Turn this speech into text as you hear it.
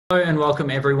Hello and welcome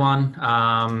everyone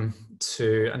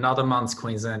to another month's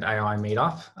Queensland AI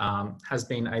Meetup. Has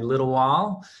been a little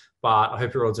while, but I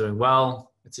hope you're all doing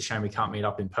well. It's a shame we can't meet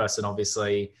up in person,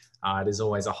 obviously. It is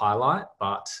always a highlight,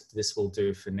 but this will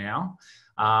do for now.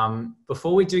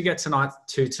 Before we do get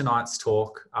to tonight's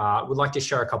talk, I would like to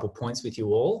share a couple points with you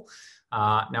all.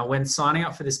 Now, when signing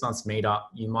up for this month's meetup,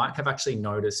 you might have actually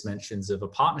noticed mentions of a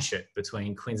partnership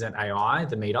between Queensland AI,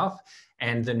 the meetup,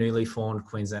 and the newly formed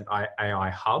Queensland AI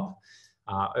Hub.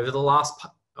 Over the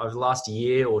last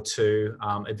year or two,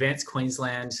 Advanced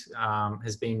Queensland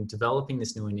has been developing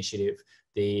this new initiative,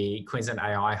 the Queensland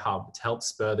AI Hub, to help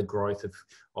spur the growth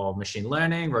of machine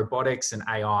learning, robotics, and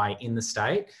AI in the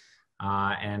state.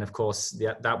 And of course,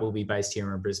 that will be based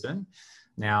here in Brisbane.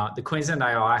 Now, the Queensland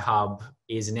AI Hub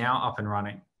is now up and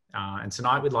running. And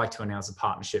tonight we'd like to announce a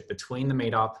partnership between the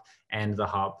meetup and the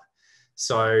hub.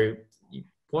 So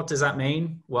what does that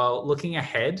mean? Well, looking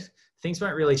ahead, things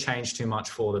won't really change too much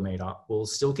for the meetup. We'll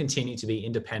still continue to be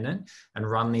independent and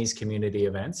run these community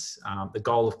events. The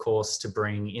goal, of course, to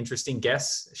bring interesting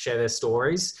guests, share their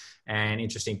stories and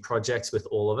interesting projects with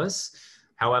all of us.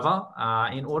 However,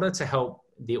 in order to help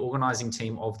the organising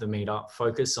team of the meetup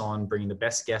focus on bringing the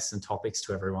best guests and topics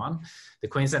to everyone, the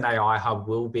Queensland AI Hub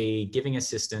will be giving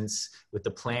assistance with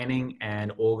the planning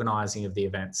and organising of the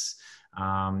events.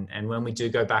 And when we do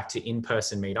go back to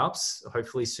in-person meetups,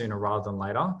 hopefully sooner rather than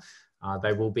later,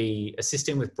 they will be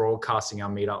assisting with broadcasting our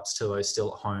meetups to those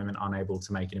still at home and unable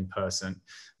to make it in person.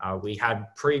 We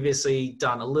had previously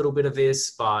done a little bit of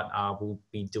this, but we'll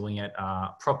be doing it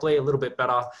properly, a little bit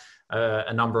better.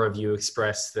 A number of you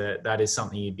expressed that that is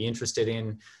something you'd be interested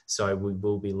in, so we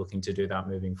will be looking to do that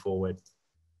moving forward.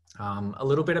 A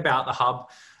little bit about the hub.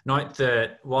 Note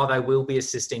that while they will be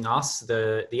assisting us,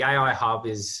 the AI Hub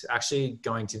is actually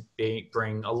going to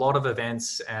bring a lot of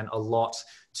events and a lot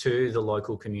to the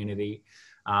local community.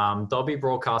 They'll be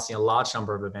broadcasting a large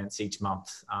number of events each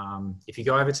month. If you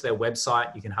go over to their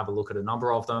website, you can have a look at a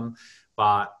number of them.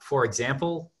 But for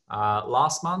example,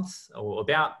 last month, or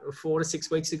about 4 to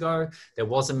 6 weeks ago, there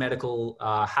was a medical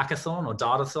hackathon or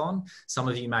datathon. Some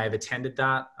of you may have attended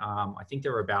that. I think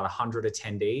there were about 100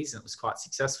 attendees and it was quite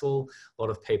successful. A lot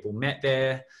of people met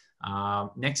there.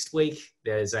 Next week,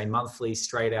 there's a monthly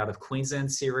Straight Out of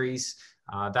Queensland series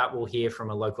that will hear from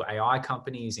a local AI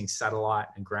company using satellite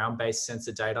and ground-based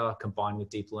sensor data combined with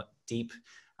deep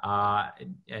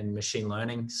and machine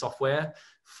learning software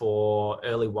for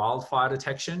early wildfire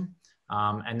detection.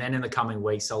 And then in the coming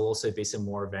weeks, there'll also be some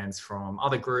more events from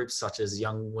other groups, such as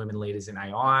young women leaders in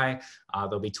AI.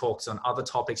 There'll be talks on other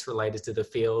topics related to the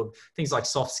field, things like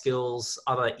soft skills,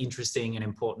 other interesting and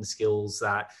important skills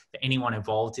that anyone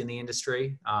involved in the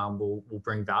industry will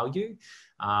bring value.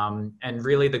 And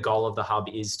really the goal of the hub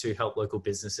is to help local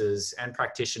businesses and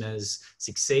practitioners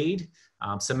succeed.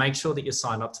 So make sure that you're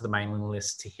signed up to the mailing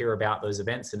list to hear about those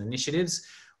events and initiatives,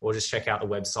 or just check out the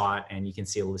website and you can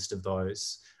see a list of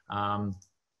those.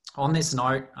 On this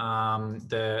note,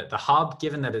 the hub,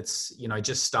 given that it's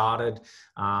just started,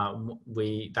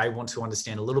 they want to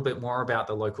understand a little bit more about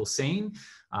the local scene.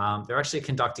 They're actually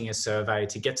conducting a survey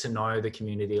to get to know the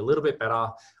community a little bit better,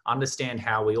 understand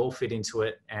how we all fit into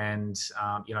it, and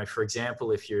for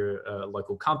example, if you're a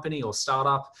local company or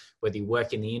startup, whether you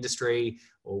work in the industry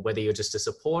or whether you're just a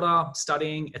supporter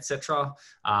studying, etc.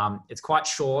 It's quite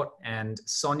short, and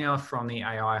Sonia from the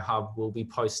AI Hub will be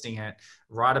posting it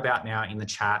right about now in the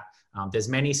chat. There's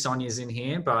many Sonias in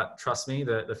here, but trust me,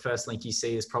 the first link you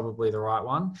see is probably the right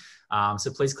one.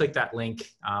 So please click that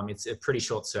link. It's a pretty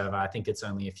short survey. I think it's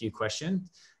only a few questions,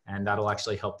 and that'll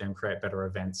actually help them create better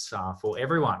events for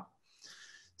everyone.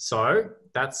 So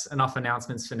that's enough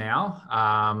announcements for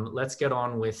now. Let's get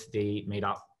on with the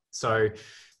meetup. So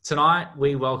tonight,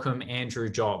 we welcome Andrew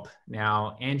Job.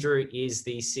 Now, Andrew is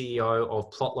the CEO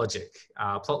of Plotlogic.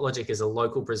 Plotlogic is a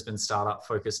local Brisbane startup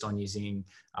focused on using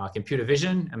computer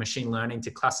vision and machine learning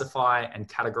to classify and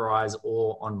categorize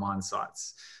ore on mine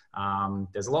sites.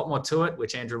 There's a lot more to it,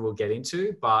 which Andrew will get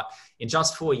into, but in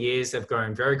just 4 years, they've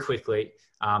grown very quickly.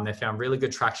 They've found really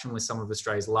good traction with some of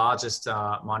Australia's largest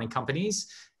mining companies,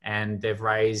 and they've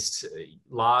raised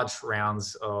large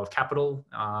rounds of capital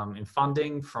and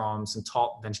funding from some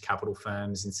top venture capital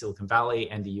firms in Silicon Valley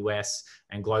and the US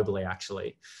and globally,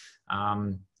 actually.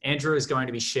 Andrew is going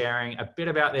to be sharing a bit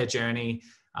about their journey,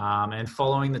 and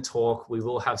following the talk, we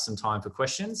will have some time for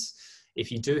questions.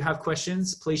 If you do have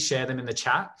questions, please share them in the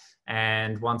chat.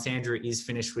 And once Andrew is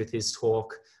finished with his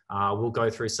talk, we'll go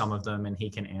through some of them and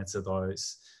he can answer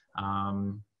those.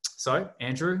 So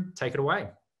Andrew, take it away.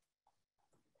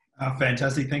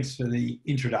 Fantastic. Thanks for the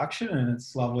introduction. And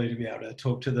it's lovely to be able to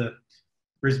talk to the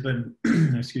Brisbane,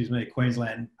 excuse me,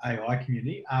 Queensland AI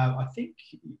community. I think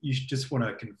you just want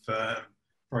to confirm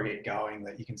before I get going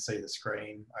that you can see the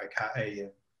screen okay,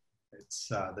 and it's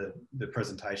the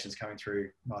presentation's coming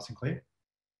through nice and clear.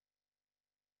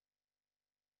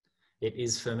 It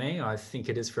is for me. I think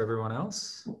it is for everyone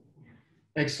else.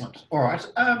 Excellent. All right.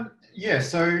 Yeah,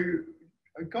 so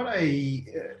I got a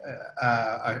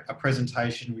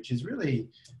presentation which is really,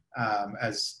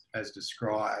 as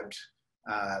described,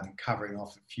 covering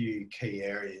off a few key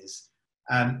areas.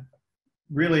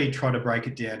 Really try to break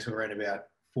it down to around about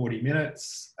 40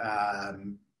 minutes,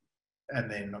 and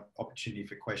then opportunity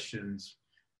for questions.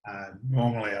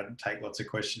 Normally I'd take lots of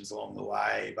questions along the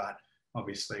way, but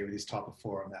obviously with this type of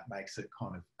forum that makes it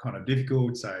kind of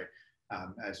difficult. So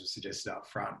as was suggested up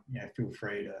front, feel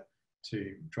free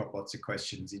to drop lots of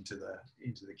questions into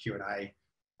the Q&A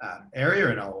area,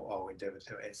 and I'll endeavour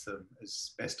to answer them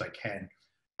as best I can.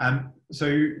 So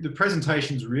the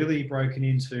presentation's really broken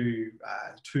into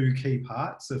two key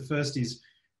parts. The first is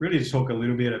really to talk a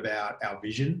little bit about our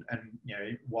vision and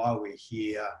why we're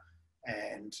here,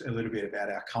 and a little bit about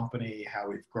our company, how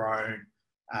we've grown.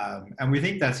 And we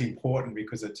think that's important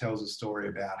because it tells a story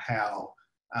about how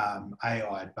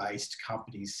AI-based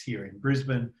companies here in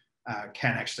Brisbane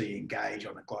can actually engage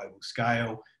on a global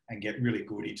scale and get really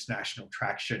good international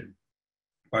traction,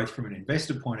 both from an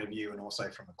investor point of view and also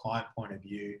from a client point of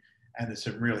view. And there's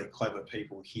some really clever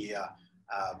people here,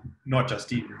 not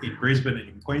just in Brisbane and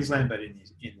in Queensland, but in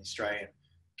the Australian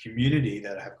community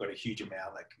that have got a huge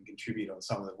amount that can contribute on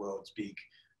some of the world's big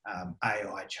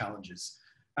AI challenges.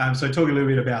 So talk a little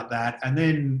bit about that, and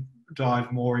then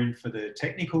dive more in for the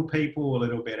technical people, a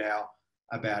little bit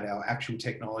about our actual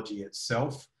technology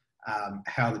itself,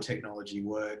 how the technology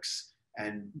works,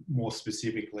 and more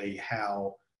specifically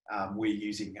how we're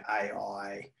using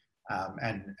AI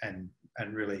and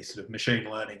really sort of machine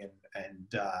learning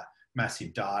and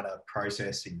massive data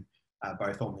processing,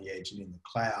 both on the edge and in the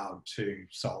cloud, to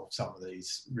solve some of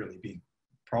these really big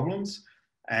problems.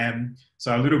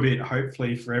 So a little bit,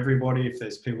 hopefully, for everybody. If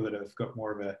there's people that have got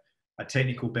more of a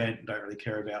technical bent and don't really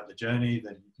care about the journey,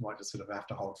 then you might just sort of have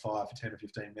to hold fire for 10 or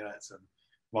 15 minutes, and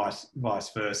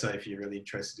vice versa. If you're really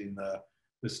interested in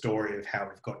the story of how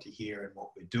we've got to here and what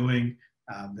we're doing,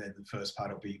 then the first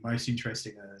part will be most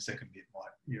interesting, and the second bit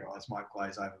your eyes might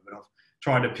glaze over. But I've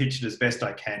tried to pitch it as best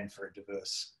I can for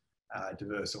a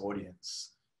diverse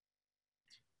audience.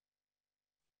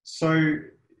 So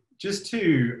just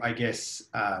to, I guess,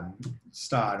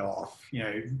 start off,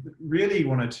 really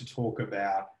wanted to talk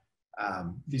about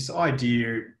this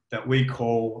idea that we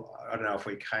call, I don't know if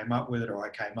we came up with it or I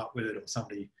came up with it or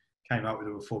somebody came up with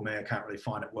it before me. I can't really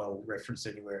find it well referenced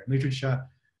anywhere in literature,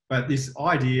 but this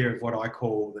idea of what I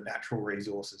call the natural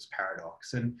resources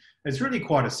paradox. And it's really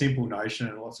quite a simple notion,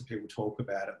 and lots of people talk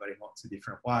about it, but in lots of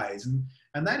different ways.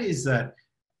 And that is that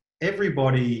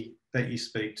everybody that you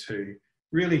speak to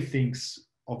really thinks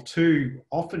of two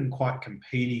often quite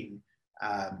competing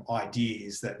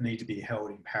ideas that need to be held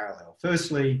in parallel.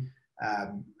 Firstly,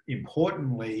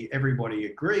 importantly, everybody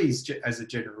agrees as a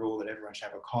general rule that everyone should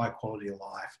have a high quality of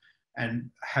life, and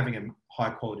having a high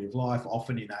quality of life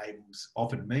often means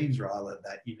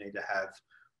that you need to have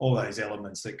all those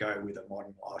elements that go with a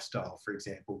modern lifestyle. For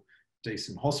example,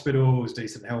 decent hospitals,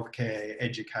 decent healthcare,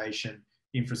 education,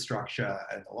 infrastructure,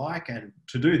 and the like. And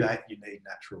to do that, you need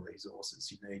natural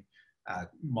resources. You need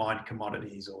mined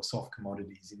commodities or soft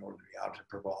commodities in order to be able to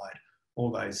provide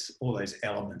all those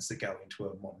elements that go into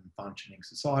a modern functioning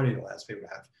society that allows people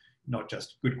to have not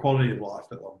just good quality of life,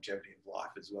 but longevity of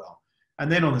life as well. And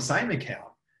then on the same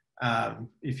account,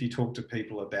 if you talk to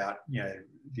people about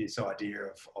this idea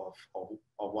of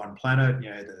one planet,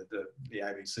 the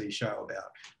ABC show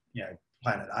about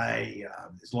planet A,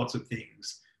 there's lots of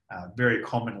things very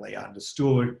commonly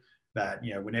understood that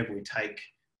whenever we take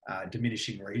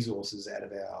diminishing resources out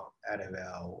of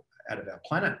our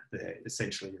planet, they're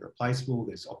essentially irreplaceable.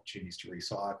 There's opportunities to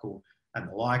recycle and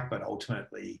the like, but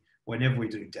ultimately, whenever we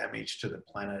do damage to the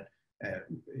planet,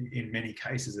 in many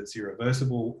cases it's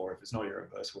irreversible, or if it's not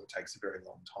irreversible, it takes a very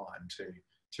long time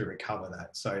to recover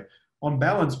that. So on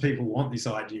balance, people want this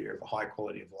idea of a high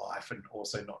quality of life and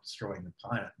also not destroying the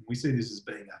planet. And we see this as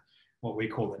being what we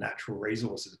call the natural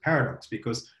resources paradox,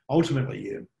 because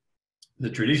ultimately the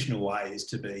traditional way is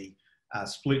to be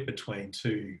split between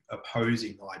two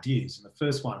opposing ideas. And the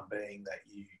first one being that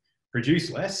you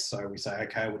produce less. So we say,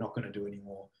 okay, we're not going to do any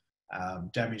more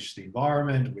damage to the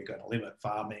environment. We're going to limit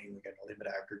farming. We're going to limit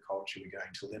agriculture. We're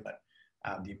going to limit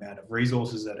the amount of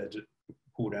resources that are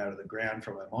pulled out of the ground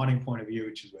from a mining point of view,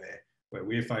 which is where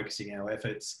we're focusing our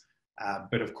efforts.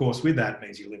 But of course, with that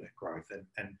means you limit growth.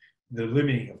 And the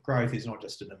limiting of growth is not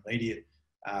just an immediate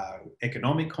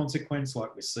economic consequence,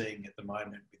 like we're seeing at the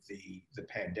moment with the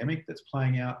pandemic that's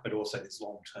playing out, but also there's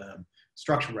long-term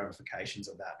structural ramifications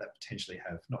of that potentially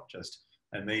have not just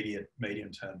immediate,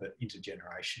 medium-term, but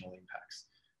intergenerational impacts.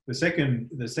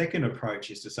 The second approach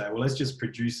is to say, well, let's just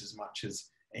produce as much as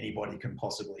anybody can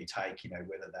possibly take,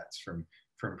 whether that's from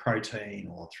protein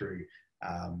or through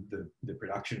the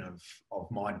production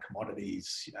of mined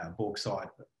commodities, bauxite,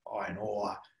 iron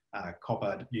ore,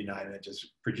 copper, you name it,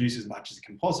 just produce as much as it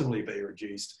can possibly be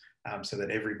reduced, so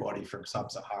that everybody from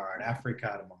sub-Saharan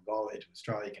Africa to Mongolia to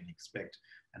Australia can expect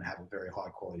and have a very high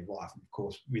quality of life. And of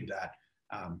course, with that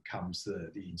comes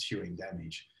the ensuing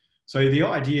damage. So the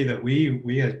idea that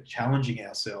we are challenging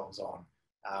ourselves on,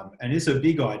 and it's a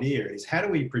big idea, is how do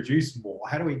we produce more?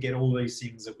 How do we get all these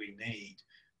things that we need,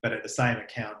 but at the same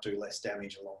account do less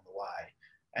damage along the way?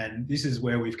 And this is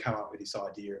where we've come up with this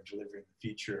idea of delivering the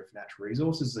future of natural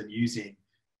resources and using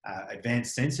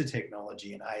advanced sensor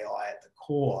technology and AI at the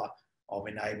core of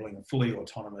enabling fully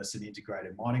autonomous and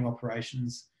integrated mining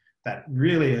operations that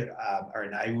really are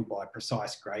enabled by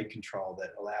precise grade control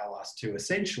that allow us to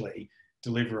essentially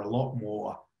deliver a lot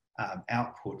more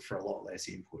output for a lot less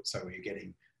input. So we're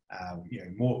getting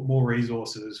more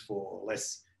resources for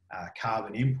less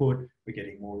carbon input. We're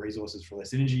getting more resources for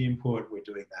less energy input. We're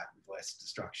doing that with less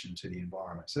destruction to the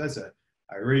environment. So that's a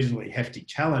reasonably hefty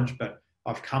challenge, but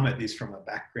I've come at this from a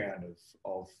background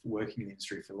of working in the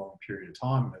industry for a long period of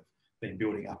time, and have been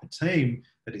building up a team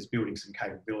that is building some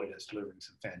capability that's delivering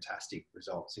some fantastic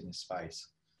results in this space.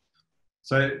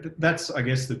 So that's, I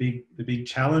guess, the big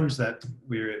challenge that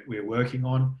we're working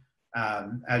on.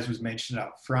 As was mentioned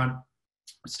up front,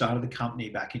 started the company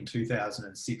back in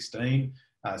 2016.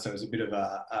 So it was a bit of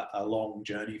a long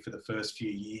journey for the first few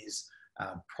years.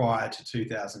 Prior to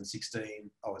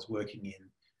 2016, I was working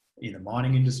in the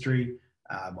mining industry.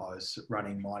 I was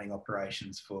running mining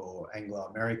operations for Anglo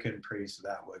American. Previous to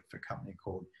that, I worked for a company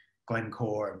called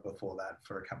Glencore, and before that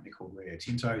for a company called Rio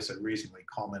Tinto. So reasonably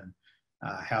common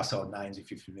household names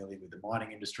if you're familiar with the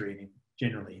mining industry, and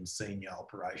generally in senior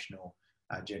operational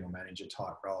general manager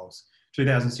type roles.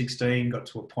 2016 got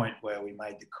to a point where we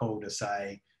made the call to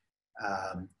say,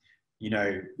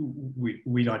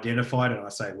 we'd identified, and I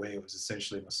say we, it was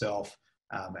essentially myself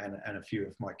and a few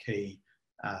of my key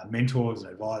mentors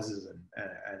and advisors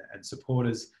and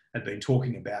supporters had been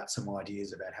talking about some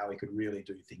ideas about how we could really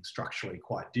do things structurally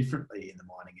quite differently in the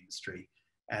mining industry,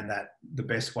 and that the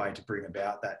best way to bring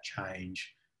about that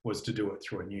change was to do it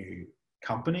through a new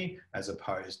company, as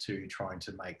opposed to trying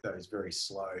to make those very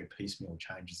slow piecemeal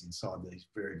changes inside these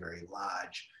very, very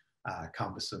large,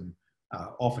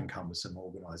 often cumbersome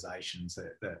organisations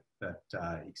that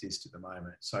exist at the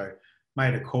moment. So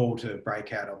made a call to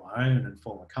break out on my own and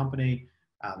form a company.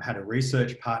 Had a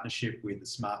research partnership with the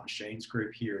Smart Machines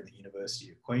Group here at the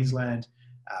University of Queensland.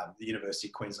 The University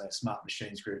of Queensland Smart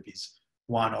Machines Group is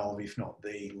one of, if not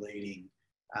the leading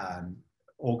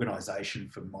organisation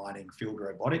for mining field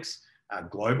robotics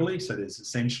globally. So there's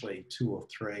essentially 2 or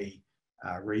 3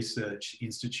 research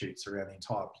institutes around the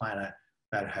entire planet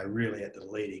that are really at the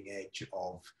leading edge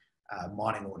of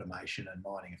mining automation and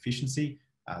mining efficiency.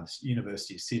 The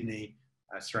University of Sydney,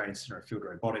 Australian Centre of Field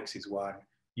Robotics is one.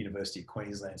 University of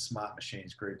Queensland Smart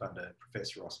Machines Group under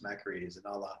Professor Ross Macquarie is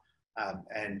another.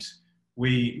 And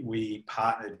we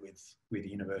partnered with the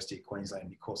University of Queensland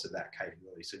because of that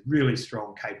capability. So really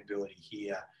strong capability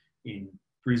here in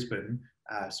Brisbane,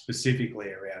 specifically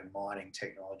around mining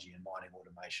technology and mining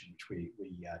automation, which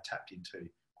we tapped into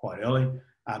quite early.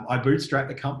 I bootstrapped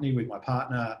the company with my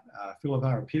partner,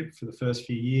 Philippa and Pip, for the first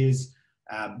few years.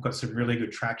 Got some really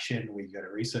good traction. We got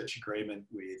a research agreement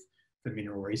with the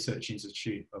Mineral Research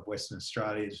Institute of Western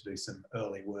Australia to do some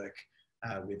early work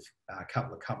with a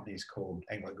couple of companies called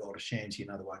Anglo Gold Ashanti,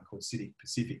 another one called City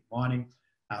Pacific Mining.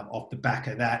 Off the back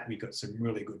of that, we got some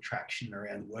really good traction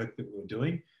around the work that we were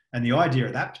doing. And the idea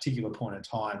at that particular point in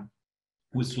time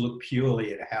was to look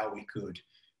purely at how we could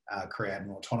create an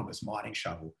autonomous mining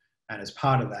shovel. And as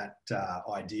part of that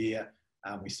idea,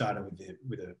 we started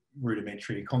with a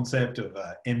rudimentary concept of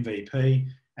MVP.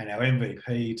 And our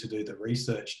MVP to do the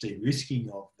research de-risking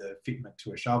of the fitment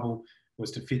to a shovel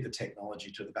was to fit the technology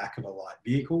to the back of a light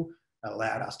vehicle. It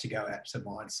allowed us to go out to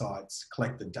mine sites,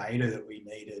 collect the data that we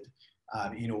needed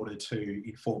in order to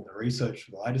inform the research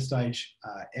for the later stage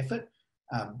effort.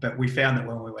 But we found that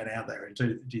when we went out there and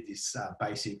did this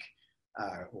basic,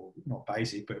 or not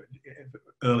basic, but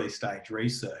early stage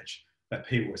research, that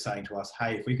people were saying to us,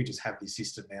 hey, if we could just have this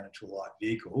system mounted to a light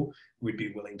vehicle, we'd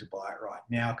be willing to buy it right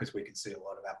now because we can see a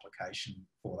lot of application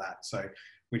for that. So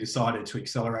we decided to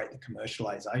accelerate the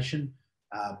commercialization,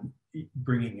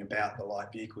 bringing about the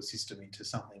light vehicle system into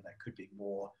something that could be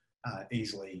more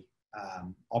easily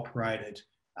operated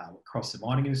across the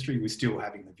mining industry, we're still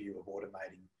having the view of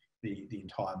automating the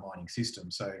entire mining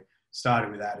system. So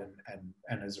started with that,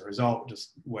 and as a result,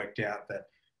 just worked out that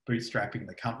bootstrapping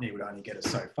the company would only get us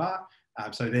so far.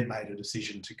 So then made a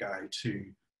decision to go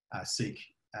to seek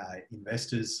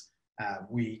investors.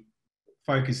 We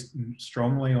focused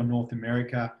strongly on North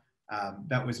America.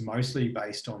 That was mostly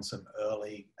based on some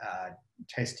early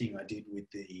testing I did with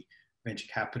the venture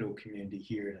capital community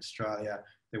here in Australia.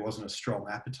 There wasn't a strong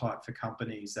appetite for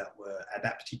companies that were at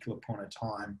that particular point of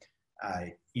time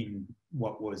in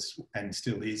what was and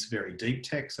still is very deep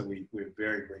tech. So we're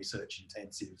very research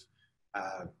intensive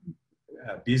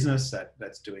business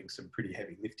that's doing some pretty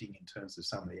heavy lifting in terms of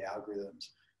some of the algorithms,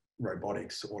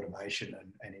 robotics, automation,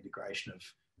 and integration of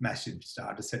massive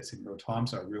data sets in real time.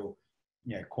 So a real,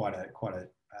 quite a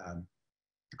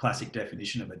classic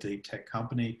definition of a deep tech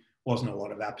company. Wasn't a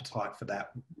lot of appetite for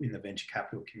that in the venture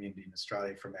capital community in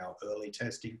Australia from our early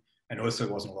testing, and also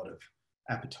wasn't a lot of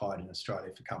appetite in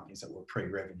Australia for companies that were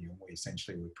pre-revenue, and we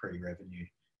essentially were pre-revenue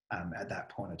at that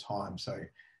point of time. So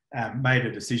made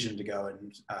a decision to go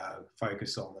and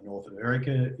focus on the North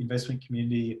America investment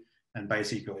community, and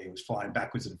basically it was flying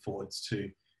backwards and forwards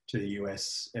to the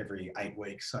US every 8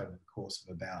 weeks over the course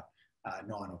of about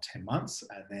 9 or 10 months,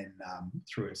 and then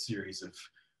through a series of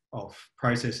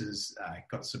processes,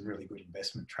 got some really good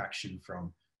investment traction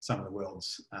from some of the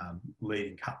world's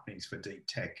leading companies for deep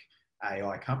tech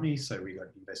AI companies. So we got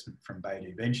investment from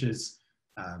Baidu Ventures,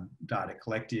 Data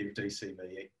Collective,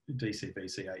 DCVC8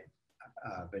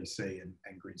 VC,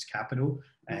 and Grids Capital.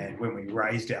 And when we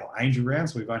raised our angel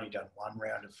rounds, we've only done one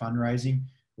round of fundraising.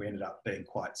 We ended up being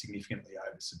quite significantly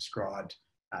oversubscribed.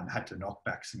 Had to knock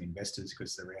back some investors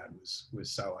because the round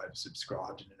was so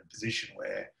oversubscribed, and in a position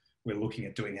where we're looking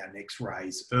at doing our next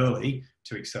raise early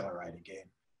to accelerate again.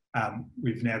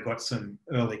 We've now got some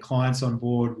early clients on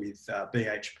board with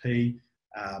BHP,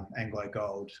 Anglo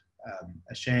Gold,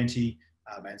 Ashanti,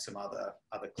 and some other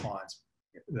clients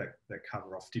that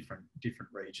cover off different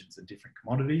regions and different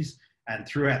commodities. And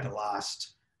throughout the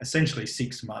last essentially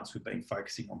 6 months, we've been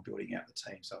focusing on building out the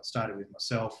team. So it started with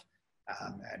myself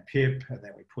and Pip, and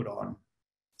then we put on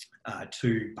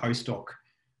 2 postdoc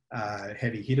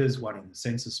heavy hitters, one in the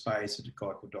sensor space, a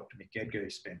guy called Dr. Mick Edgar, who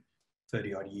spent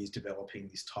 30 odd years developing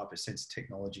this type of sensor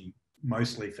technology,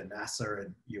 mostly for NASA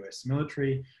and US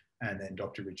military, and then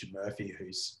Dr. Richard Murphy,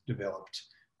 who's developed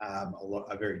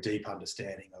a very deep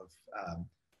understanding of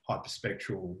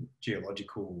hyperspectral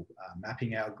geological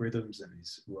mapping algorithms, and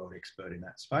is a world expert in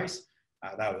that space.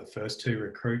 They were the first 2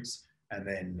 recruits, and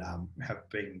then have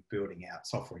been building out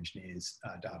software engineers,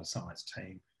 data science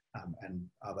team, and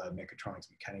other mechatronics,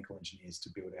 mechanical engineers to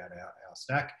build out our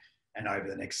stack. And over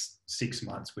the next 6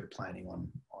 months, we're planning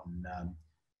on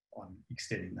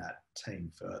extending that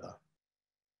team further.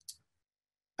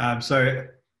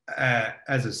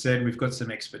 As I said, we've got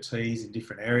some expertise in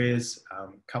different areas. A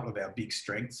couple of our big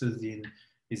strengths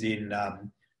is in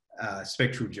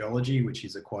spectral geology, which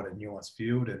is quite a nuanced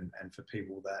field, and for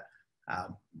people that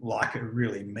like a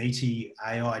really meaty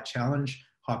AI challenge,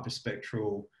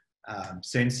 hyperspectral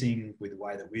sensing with the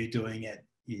way that we're doing it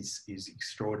is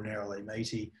extraordinarily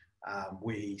meaty.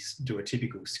 We do a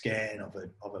typical scan of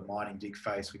a mining dig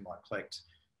face. We might collect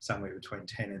somewhere between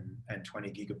 10 and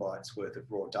 20 gigabytes worth of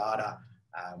raw data,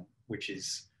 which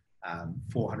is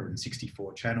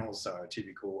 464 channels. So a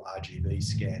typical RGB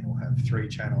scan will have 3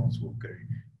 channels. We'll do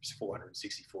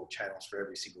 464 channels for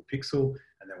every single pixel,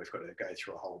 and then we've got to go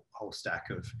through a whole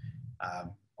stack of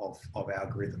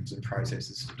algorithms and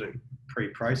processes to do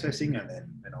pre-processing, and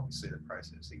then obviously the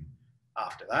processing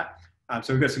after that.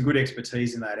 So we've got some good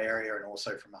expertise in that area, and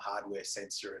also from a hardware,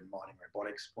 sensor, and mining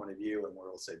robotics point of view, and we're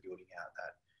also building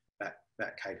out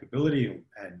that capability.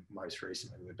 And most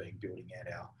recently, we've been building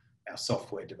out our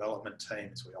software development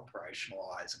team as we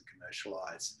operationalize and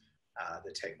commercialize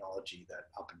the technology that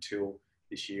up until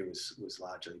this year was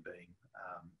largely being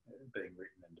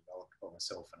written and developed by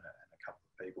myself and a couple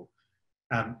of people.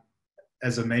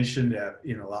 As I mentioned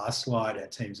in the last slide, our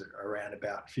team's around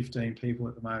about 15 people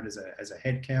at the moment as a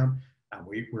head count.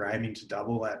 We're aiming to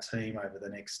double our team over the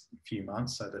next few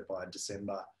months, so that by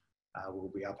December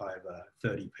we'll be up over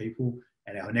 30 people.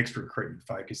 And our next recruitment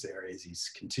focus areas is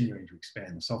continuing to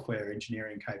expand the software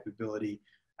engineering capability,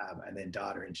 and then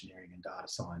data engineering and data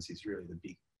science is really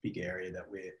the big area that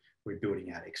we're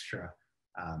building out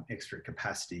extra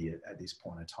capacity at this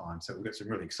point in time. So we've got some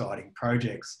really exciting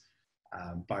projects,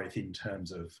 both in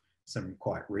terms of some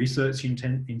quite research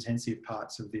intensive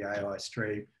parts of the AI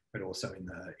stream, but also in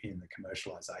the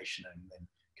commercialization and then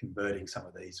converting some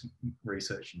of these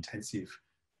research intensive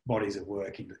bodies of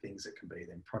work into things that can be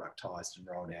then productized and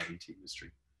rolled out into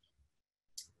industry.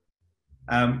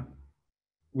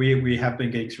 We have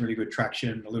been getting some really good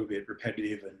traction, a little bit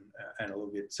repetitive and a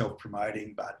little bit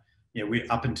self-promoting, but we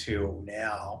up until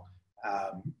now,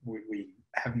 we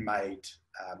haven't made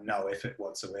no effort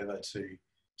whatsoever to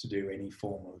do any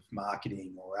form of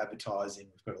marketing or advertising.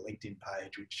 We've got a LinkedIn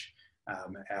page, which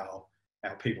our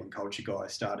people and culture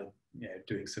guys started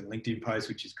doing some LinkedIn posts,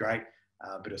 which is great.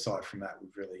 But aside from that,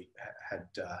 we've really had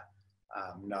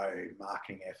no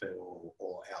marketing effort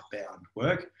or outbound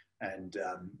work. And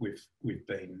we've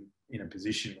been in a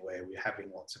position where we're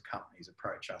having lots of companies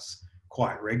approach us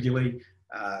quite regularly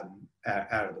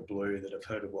out of the blue that have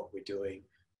heard of what we're doing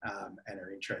and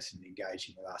are interested in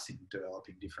engaging with us in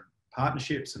developing different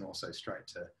partnerships and also straight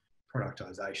to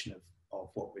productization of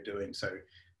what we're doing. So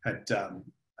had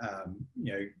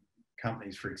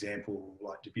companies, for example,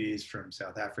 like De Beers from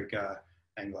South Africa,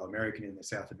 Anglo American in the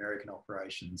South American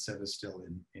operation, Severstil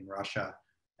in Russia,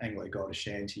 Anglo Gold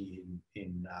Ashanti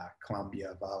in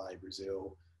Colombia, Vale,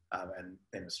 Brazil, and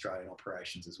then Australian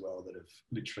operations as well that have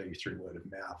literally through word of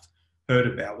mouth heard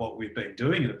about what we've been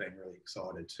doing and have been really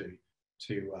excited to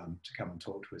come and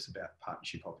talk to us about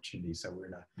partnership opportunities. So we're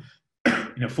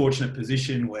in a fortunate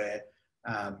position where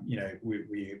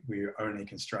we're only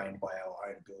constrained by our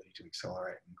own ability to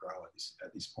accelerate and grow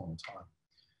at this point in time.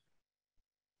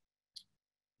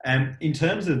 And in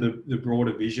terms of the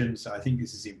broader vision, so I think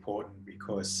this is important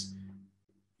because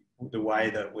the way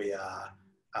that we are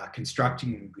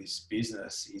constructing this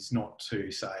business is not to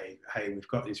say, hey, we've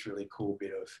got this really cool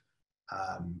bit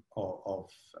of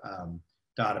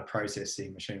data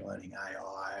processing, machine learning,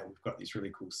 AI, we've got this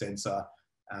really cool sensor,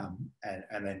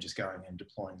 and then just going and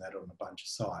deploying that on a bunch of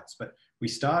sites. But we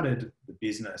started the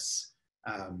business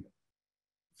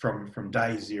from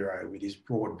day zero with this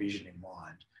broad vision in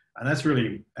mind. And that's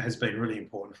has been really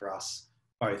important for us,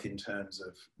 both in terms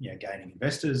of gaining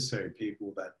investors, so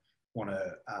people that want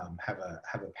to have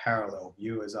a parallel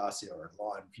view as us, or a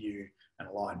aligned view and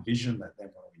aligned vision that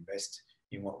then want to invest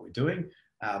in what we're doing.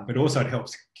 But also it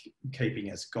helps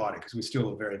keeping us guided because we're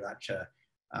still very much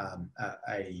an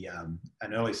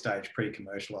early stage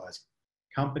pre-commercialized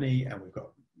company, and we've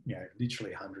got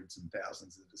literally hundreds and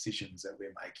thousands of decisions that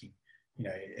we're making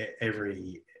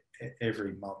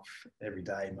every month, every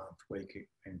day, month, week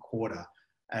and quarter.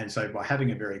 And so by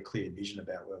having a very clear vision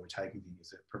about where we're taking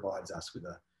things, it provides us with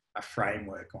a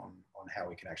framework on how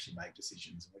we can actually make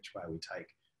decisions and which way we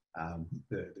take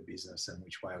the business and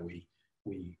which way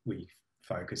we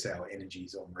focus our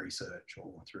energies on research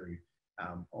or through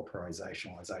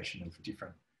operationalization of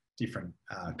different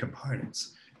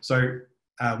components. So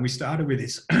we started with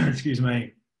this,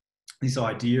 this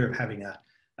idea of having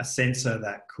a sensor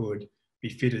that could be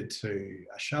fitted to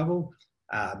a shovel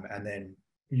and then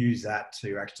use that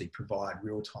to actually provide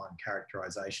real-time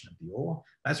characterization of the ore.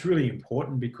 That's really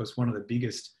important because one of the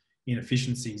biggest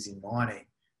inefficiencies in mining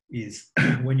is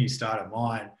when you start a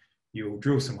mine, you'll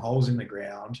drill some holes in the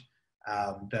ground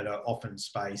that are often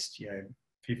spaced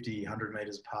 50, 100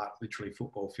 meters apart, literally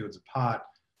football fields apart.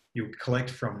 You'll collect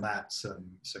from that some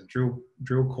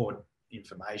drill core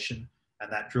information,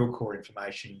 and that drill core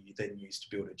information you then use to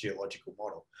build a geological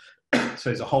model. So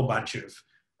there's a whole bunch of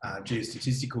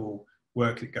geostatistical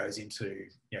work that goes into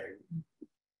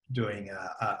doing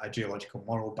a geological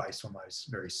model based on those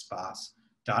very sparse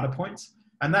data points.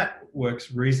 And that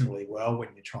works reasonably well when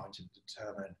you're trying to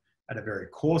determine at a very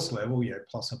coarse level,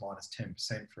 plus or minus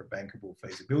 10% for a bankable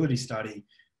feasibility study,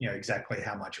 exactly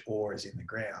how much ore is in the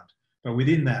ground. But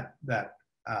within that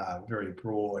very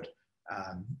broad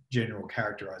general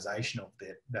characterization of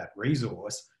that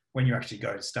resource, when you actually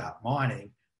go to start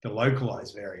mining, the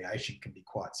localized variation can be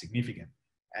quite significant.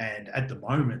 And at the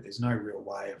moment, there's no real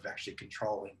way of actually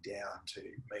controlling down to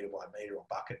meter by meter or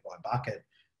bucket by bucket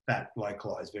that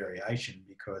localized variation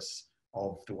because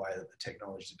of the way that the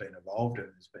technology has been evolved, and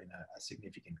there's been a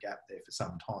significant gap there for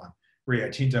some time. Rio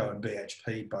Tinto and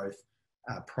BHP both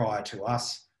prior to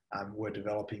us were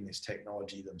developing this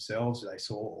technology themselves. They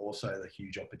saw also the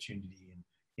huge opportunity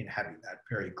in having that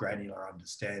very granular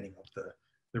understanding of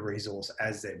the resource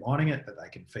as they're mining it, that they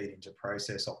can feed into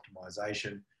process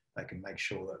optimization. They can make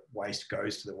sure that waste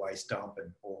goes to the waste dump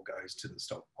and ore goes to the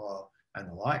stockpile and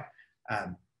the like.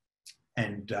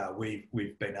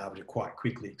 We've been able to quite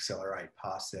quickly accelerate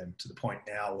past them to the point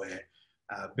now where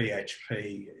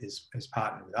BHP has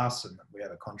partnered with us, and we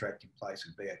have a contract in place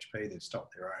with BHP. They've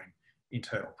stopped their own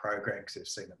internal program because they've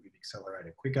seen that we've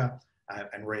accelerated quicker.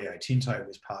 And Rio Tinto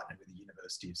was partnered with the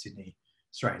University of Sydney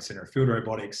Australian Centre of Field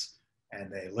Robotics, and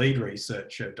their lead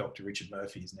researcher, Dr. Richard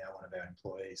Murphy, is now one of our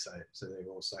employees. So they're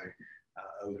also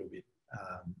a little bit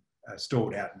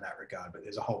stalled out in that regard. But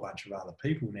there's a whole bunch of other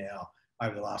people now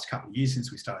over the last couple of years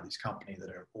since we started this company that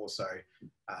are also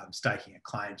staking a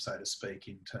claim, so to speak,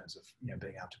 in terms of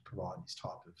being able to provide this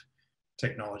type of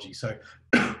technology. So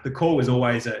the core was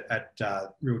always at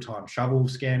real-time shovel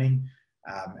scanning,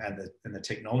 and the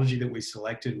technology that we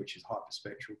selected, which is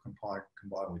hyperspectral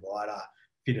combined with LiDAR,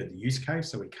 fitted the use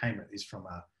case. So we came at this from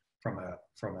an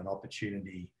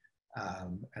opportunity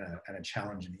and a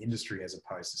challenge in the industry, as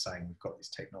opposed to saying we've got this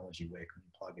technology, where can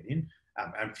we plug it in?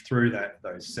 And through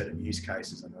those set of use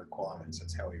cases and the requirements,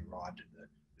 that's how we arrived at the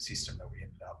system that we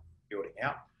ended up building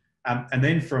out. And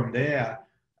then from there,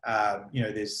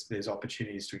 there's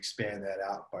opportunities to expand that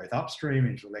out both upstream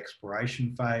into the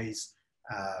exploration phase.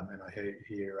 And I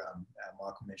hear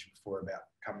Michael mentioned before about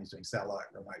companies doing satellite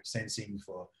remote sensing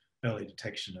for early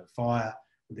detection of fire.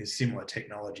 There's similar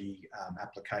technology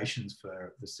applications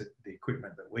for the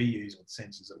equipment that we use, or the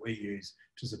sensors that we use,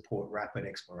 to support rapid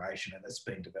exploration, and that's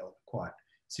been developed quite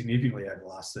significantly over the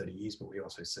last 30 years. But we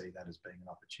also see that as being an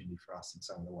opportunity for us in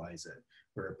some of the ways that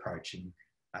we're approaching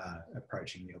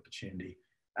the opportunity.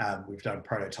 We've done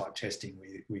prototype testing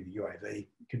with UAV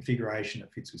configuration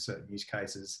that fits with certain use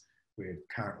cases. We're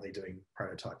currently doing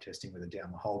prototype testing with a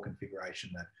down the hole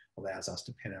configuration that allows us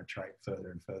to penetrate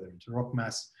further and further into rock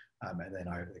mass, and then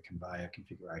over the conveyor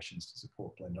configurations to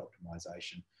support blend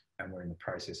optimization. And we're in the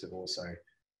process of also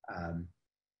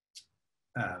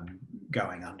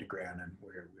going underground, and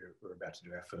we're about to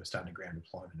do our first underground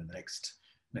deployment in the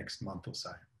next month or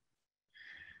so.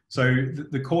 So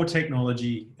the core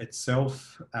technology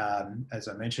itself, as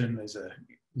I mentioned,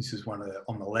 this is one of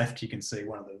on the left, you can see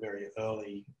one of the very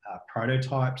early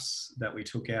prototypes that we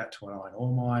took out to an iron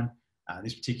ore mine.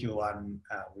 This particular one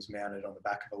was mounted on the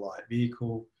back of a light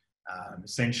vehicle.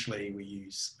 Essentially, we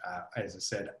use, as I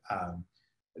said,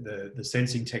 the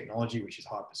sensing technology, which is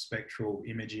hyperspectral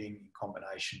imaging in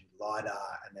combination with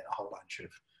LiDAR, and then a whole bunch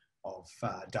of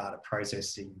data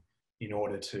processing in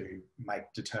order to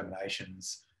make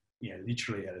determinations,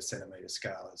 literally at a centimetre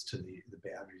scale as to the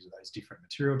boundaries of those different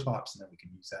material types, and then we can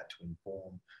use that to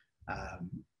inform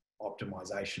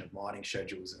optimization of mining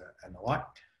schedules and the like.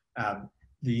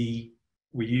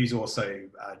 We use also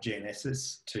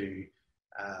GNSS to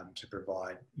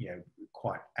provide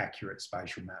quite accurate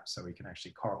spatial maps, so we can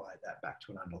actually correlate that back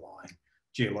to an underlying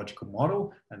geological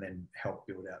model, and then help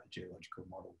build out the geological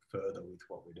model further with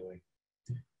what we're doing.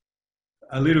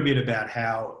 A little bit about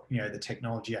how the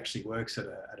technology actually works at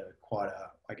a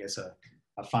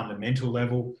fundamental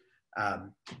level.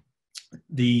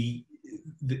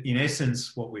 In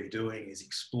essence, what we're doing is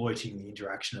exploiting the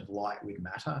interaction of light with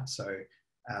matter. So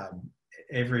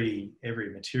every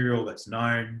material that's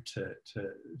known to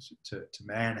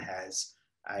man has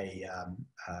a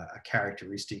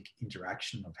characteristic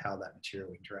interaction of how that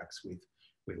material interacts with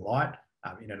light.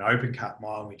 In an open cut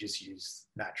mine, we just use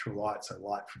natural light, so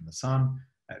light from the sun.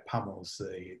 It pummels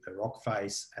the rock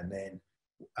face, and then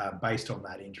based on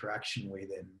that interaction, we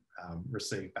then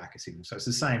receive back a signal. So it's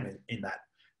the same in that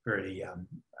very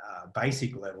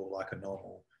basic level, like a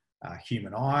normal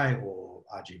human eye or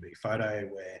RGB photo,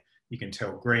 where you can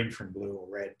tell green from blue or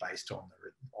red based on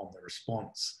the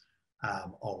response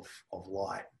of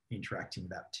light interacting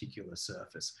with that particular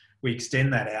surface. We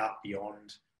extend that out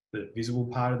beyond the visible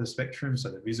part of the spectrum.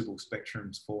 So the visible spectrum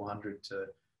is 400 to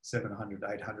 700,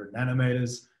 800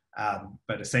 nanometers.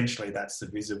 But essentially that's the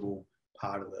visible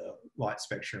part of the light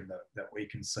spectrum that we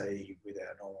can see with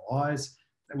our normal eyes.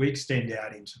 And we extend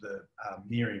out into the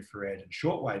near infrared and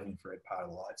shortwave infrared part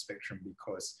of the light spectrum,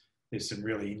 because there's some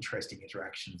really interesting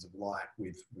interactions of light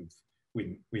with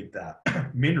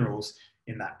minerals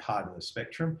in that part of the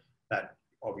spectrum that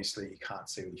obviously you can't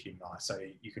see with the human eye. So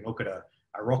you can look at a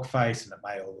rock face and it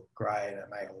may all look grey and it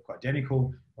may all look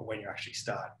identical, but when you actually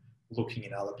start looking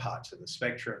in other parts of the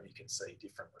spectrum, you can see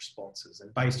different responses.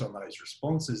 And based on those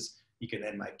responses, you can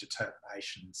then make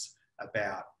determinations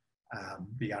about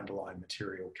the underlying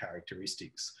material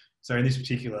characteristics. So in this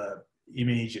particular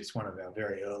image, it's one of our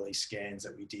very early scans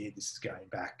that we did. This is going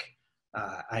back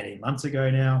 18 months ago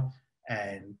now.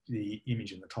 And the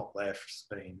image in the top left has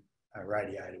been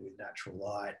irradiated with natural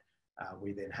light.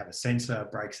 We then have a sensor,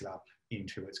 breaks it up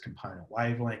into its component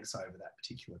wavelengths over that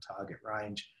particular target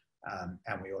range.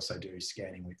 And we also do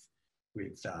scanning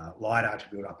with LiDAR to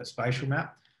build up a spatial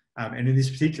map. And in this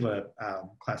particular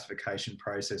classification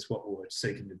process, what we're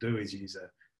seeking to do is use a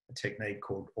technique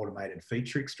called automated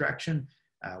feature extraction,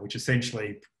 which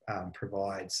essentially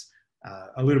provides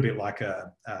a little bit like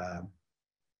a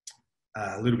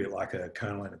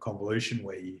kernel in a convolution,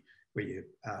 where you're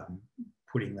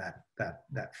putting that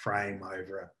frame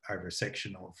over a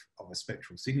section of a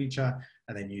spectral signature,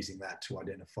 and then using that to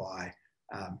identify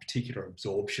particular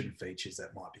absorption features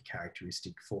that might be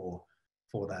characteristic for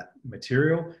that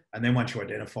material. And then once you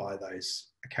identify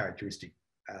those characteristic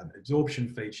absorption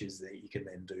features, that you can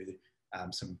then do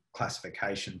some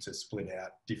classification to split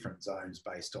out different zones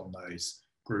based on those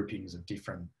groupings of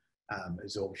different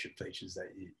absorption features that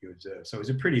you observe. So it was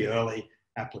a pretty early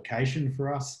application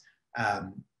for us.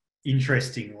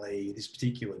 Interestingly, this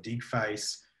particular dig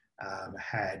face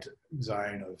had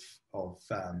zone of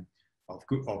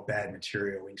bad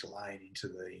material interlaying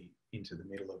into the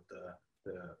middle of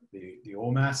the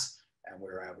ore mass, and we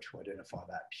were able to identify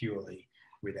that purely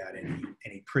without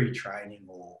any pre-training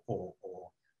or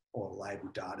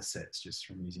labeled data sets, just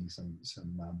from using some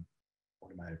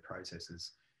automated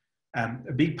processes.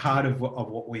 A big part of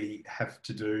what we have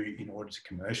to do in order to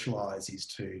commercialize is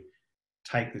to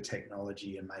take the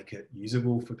technology and make it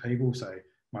usable for people. So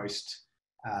most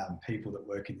people that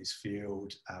work in this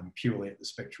field, purely at the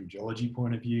spectral geology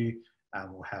point of view,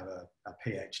 will have a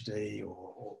PhD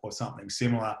or something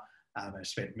similar, and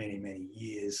spent many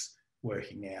years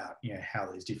working out, how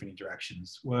these different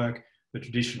interactions work. The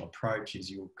traditional approach is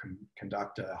you'll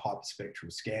conduct a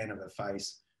hyperspectral scan of a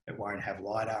face. It won't have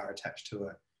LiDAR attached to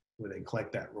it. We'll then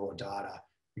collect that raw data.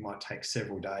 It might take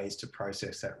several days to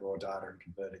process that raw data and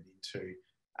convert it into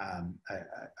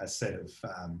a set of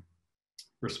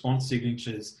response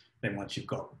signatures. Then once you've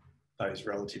got those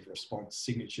relative response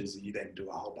signatures, you then do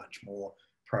a whole bunch more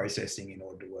processing in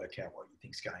order to work out what you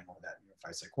think's going on with that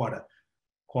interface. So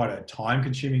quite a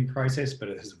time-consuming process, but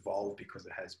it has evolved because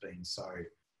it has been so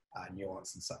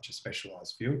nuanced in such a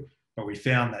specialised field. But we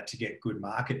found that to get good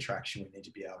market traction, we need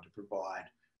to be able to provide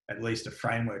at least a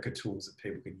framework of tools that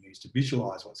people can use to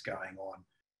visualise what's going on,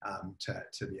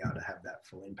 to be able to have that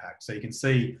full impact. So you can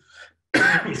see,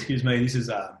 excuse me, this is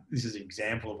an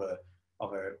example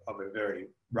of a very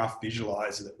rough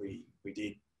visualizer that we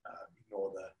did.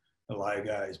 Ignore the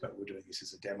logos, but we're doing this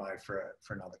as a demo for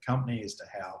another company as to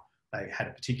how they had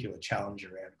a particular challenge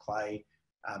around clay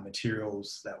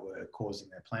materials that were causing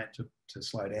their plant to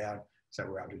slow down. So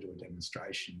we're able to do a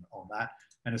demonstration on that.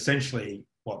 And essentially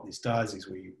what this does is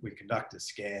we conduct a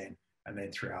scan, and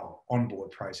then through our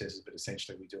onboard processes, but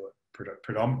essentially we do it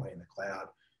predominantly in the cloud,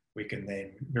 we can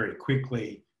then very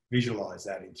quickly visualize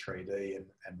that in 3D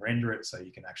and render it, so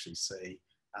you can actually see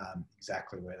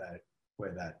exactly where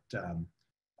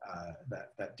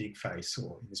that dig face,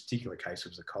 or in this particular case it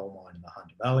was a coal mine in the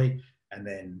Hunter Valley, and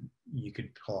then you could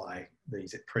apply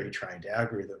these pre-trained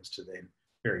algorithms to then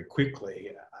very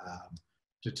quickly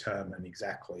determine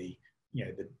exactly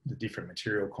the different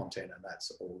material content, and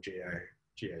that's all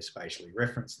geospatially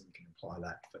referenced, and you can apply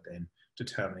that for then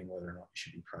determining whether or not you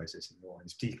should be processing more. In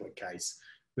this particular case,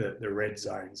 the red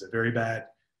zones are very bad,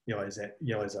 yellow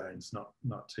zones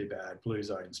not too bad, blue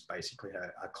zones basically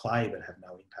are clay but have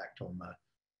no impact on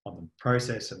the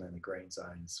process, and then the green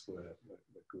zones were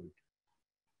good.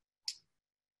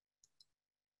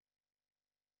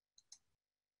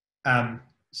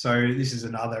 So this is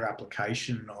another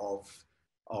application of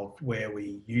where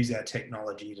we use our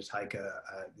technology to take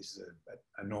this is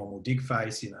a normal dig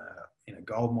face in a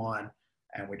gold mine,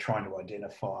 and we're trying to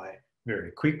identify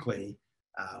very quickly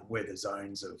where the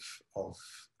zones of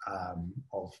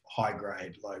high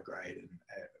grade, low grade, and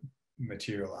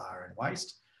material are in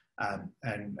waste.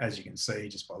 And as you can see,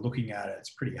 just by looking at it,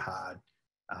 it's pretty hard.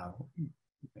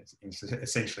 It's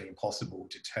essentially impossible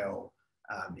to tell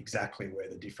exactly where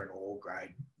the different ore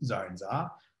grade zones are.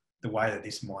 The way that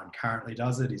this mine currently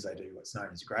does it is they do what's known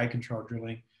as grade control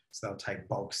drilling. So they'll take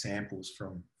bulk samples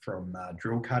from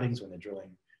drill cuttings when they're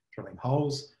drilling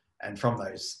holes, and from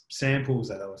those samples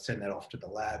they'll send that off to the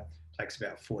lab. It takes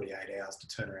about 48 hours to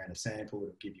turn around a sample.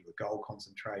 It'll give you a gold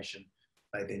concentration.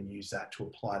 They then use that to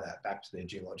apply that back to their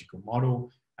geological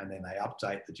model, and then they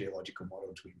update the geological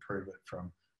model to improve it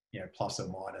from plus or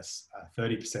minus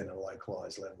 30% of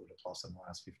localized level to plus or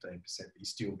minus 15%. But you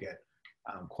still get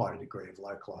quite a degree of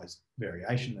localized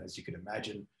variation. As you can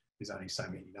imagine, there's only so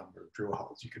many number of drill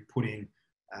holes you can put into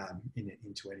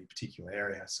any particular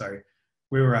area. So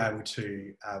we were able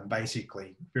to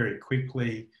basically very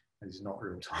quickly, and this is not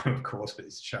real time of course, but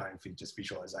it's showing for just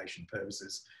visualization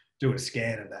purposes, do a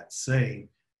scan of that scene,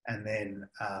 and then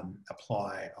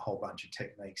apply a whole bunch of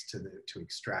techniques to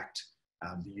extract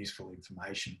the useful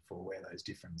information for where those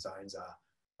different zones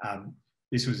are.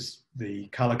 This was the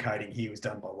color coding here was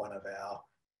done by one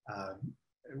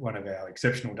of our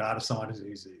exceptional data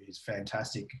scientists who's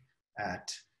fantastic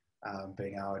at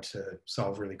being able to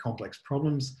solve really complex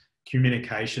problems.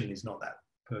 Communication is not that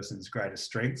person's greatest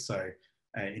strength. So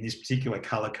in this particular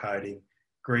color coding,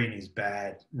 green is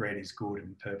bad, red is good,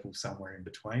 and purple somewhere in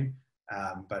between.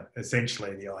 But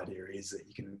essentially the idea is that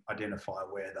you can identify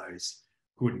where those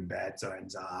good and bad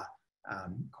zones are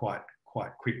quite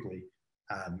quickly,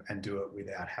 and do it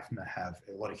without having to have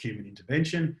a lot of human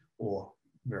intervention or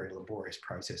very laborious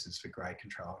processes for grade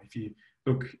control. If you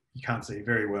look, you can't see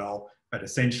very well, but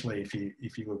essentially if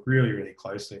you look really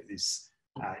closely at this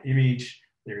image,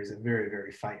 there is a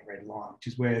very faint red line, which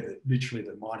is where literally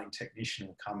the mining technician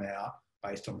will come out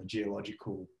based on the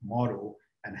geological model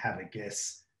and have a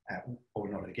guess at, or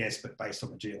not a guess, but based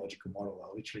on the geological model,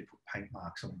 they'll literally put paint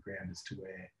marks on the ground as to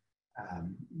where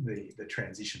the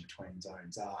transition between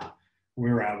zones are.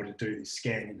 We're able to do this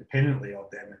scan independently of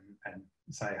them and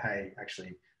say, hey,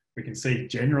 actually, we can see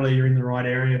generally you're in the right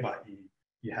area, but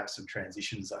you have some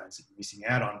transition zones that you're missing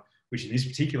out on, which in this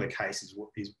particular case is what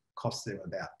costs them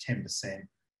about 10%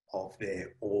 of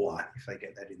their ore if they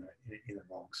get that in the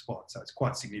wrong spot. So it's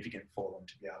quite significant for them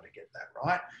to be able to get that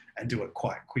right and do it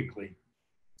quite quickly,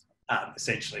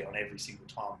 essentially on every single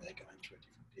time they're going through a different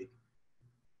dig.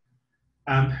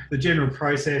 The general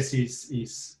process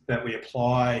is that we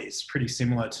apply is pretty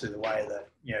similar to the way that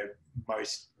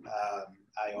most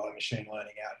AI machine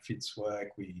learning outfits work.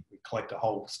 We collect a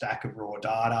whole stack of raw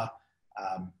data.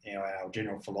 Our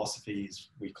general philosophy is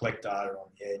we collect data on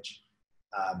the edge.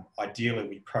 Ideally,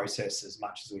 we process as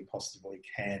much as we possibly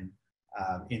can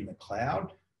in the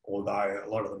cloud, although a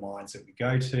lot of the mines that we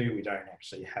go to, we don't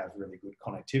actually have really good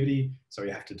connectivity. So we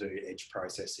have to do edge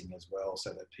processing as well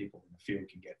so that people in the field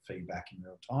can get feedback in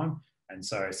real time. And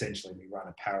so essentially we run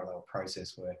a parallel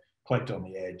process where collect on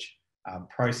the edge,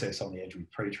 process on the edge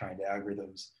with pre-trained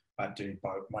algorithms, but do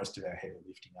most of our heavy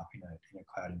lifting up in a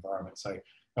cloud environment. So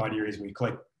the idea is we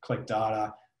collect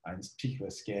data. In this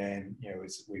particular scan,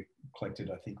 we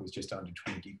collected, I think it was just under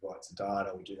 20 gigabytes of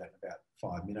data. We do that in about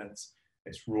 5 minutes.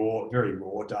 It's raw, very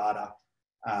raw data,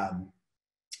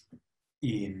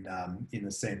 in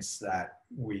the sense that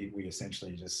we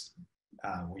essentially just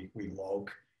we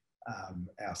log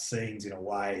our scenes in a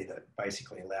way that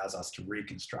basically allows us to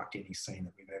reconstruct any scene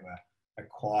that we've ever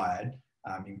acquired,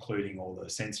 including all the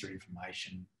sensor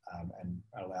information, and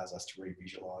allows us to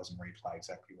revisualize and replay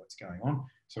exactly what's going on.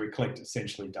 So we collect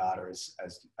essentially data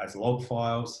as log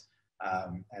files,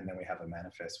 and then we have a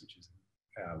manifest, which is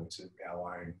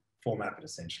our own format, but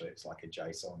essentially it's like a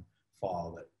JSON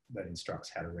file that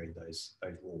instructs how to read those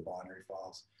raw binary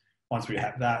files. Once we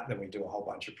have that, then we do a whole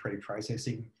bunch of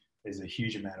pre-processing. There's a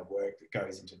huge amount of work that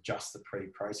goes into just the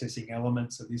pre-processing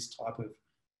elements of this type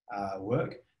of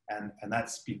work. And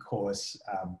that's because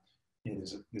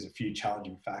there's a few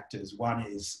challenging factors. One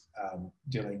is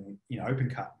dealing in open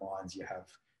cut mines, you have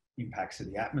impacts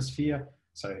of the atmosphere.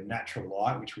 So natural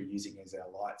light, which we're using as our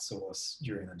light source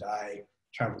during the day,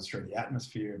 travels through the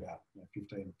atmosphere, about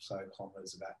 15 or so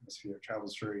kilometres of atmosphere it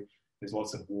travels through. There's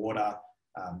lots of water,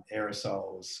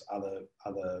 aerosols,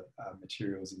 other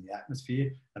materials in the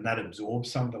atmosphere, and that absorbs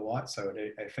some of the light. So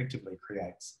it effectively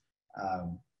creates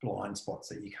blind spots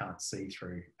that you can't see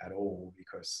through at all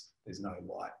because there's no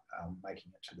light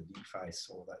making it to the dig face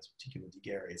or those particular dig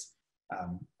areas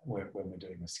when we're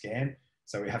doing a scan.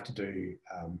 So we have to do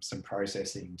some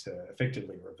processing to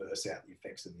effectively reverse out the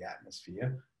effects of the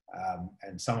atmosphere.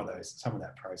 And some of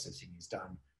that processing is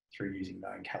done through using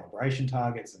known calibration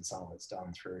targets, and some of it's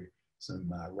done through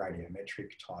some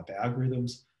radiometric type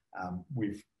algorithms.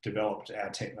 We've developed our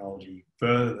technology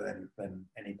further than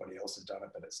anybody else has done it,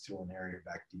 but it's still an area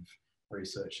of active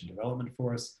research and development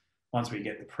for us. Once we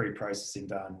get the pre-processing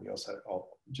done, we also,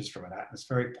 just from an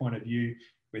atmospheric point of view,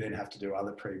 we then have to do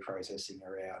other pre-processing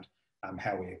around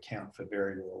how we account for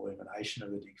variable illumination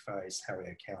of the dig face, how we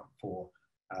account for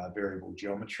variable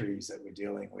geometries that we're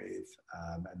dealing with,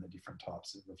 and the different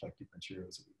types of reflective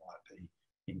materials that we might be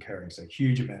incurring. So a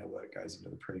huge amount of work goes into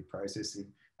the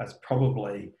pre-processing. That's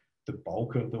probably the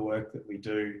bulk of the work that we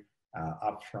do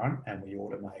up front, and we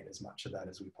automate as much of that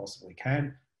as we possibly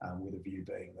can, with a view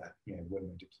being that when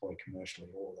we deploy commercially,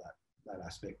 all that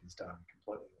aspect is done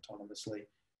completely autonomously.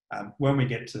 When we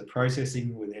get to the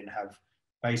processing, we then have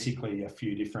basically a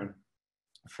few different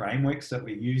frameworks that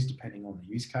we use depending on the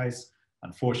use case.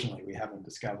 Unfortunately, we haven't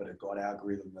discovered a God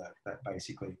algorithm that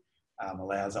basically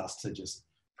allows us to just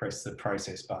press the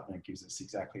process button and it gives us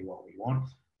exactly what we want.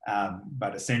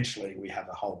 But essentially, we have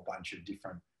a whole bunch of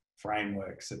different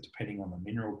frameworks that, depending on the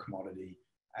mineral commodity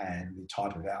and the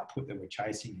type of output that we're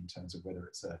chasing, in terms of whether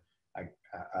it's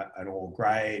an ore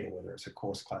grade or whether it's a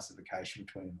coarse classification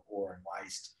between ore and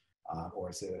waste, or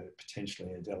it's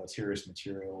potentially a deleterious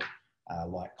material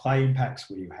like clay impacts,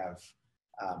 where you have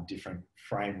different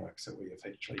frameworks that we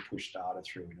effectively push data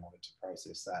through in order to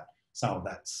process that. Some of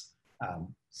that's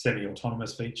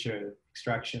semi-autonomous feature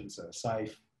extraction, so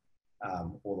safe,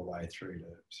 all the way through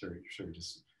to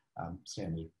just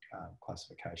standard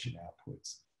classification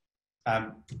outputs.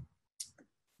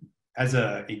 As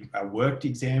a worked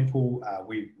example,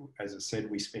 as I said,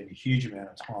 we spend a huge amount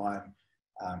of time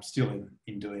still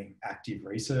in doing active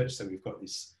research. So we've got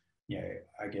this,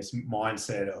 I guess,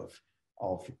 mindset of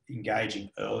engaging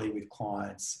early with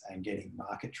clients and getting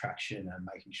market traction and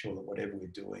making sure that whatever we're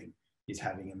doing is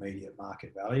having immediate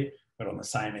market value. But on the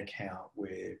same account,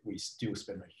 we still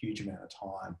spend a huge amount of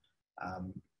time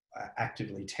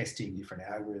actively testing different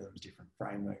algorithms, different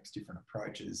frameworks, different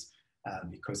approaches,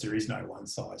 because there is no one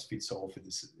size fits all for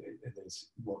this. There's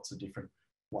lots of different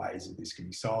ways that this can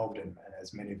be solved. And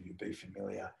as many of you be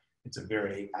familiar, it's a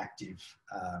very active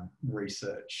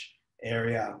research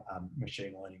area,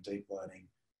 machine learning, deep learning,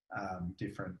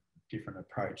 different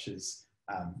approaches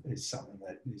is something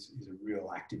that is a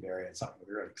real active area and something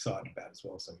we're really excited about as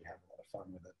well. So we have a lot of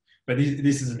fun with it. But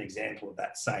this is an example of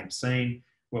that same scene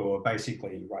where we're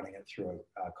basically running it through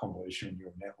a convolutional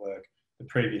neural network. The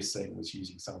previous scene was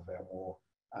using some of our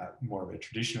more of a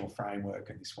traditional framework,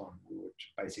 and this one we were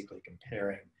basically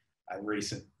comparing a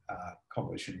recent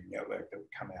convolutional network that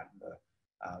would come out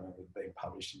in being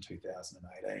published in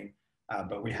 2018.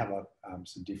 But we have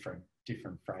some different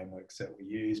frameworks that we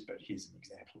use. But here's an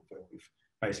example of where we've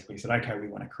basically said, okay, we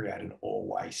want to create an all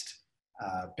waste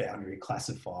boundary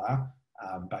classifier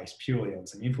based purely on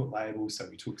some input labels. So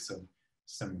we took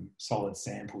some solid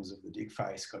samples of the dig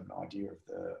face, got an idea of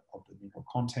the mineral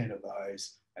content of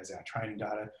those as our training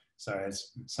data. So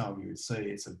as some of you would see,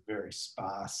 it's a very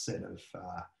sparse set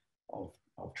of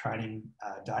training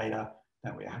data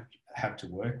that we have to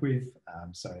work with.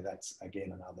 So that's,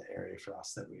 again, another area for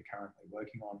us that we're currently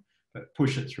working on, but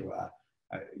push it through a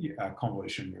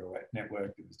convolutional neural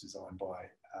network that was designed by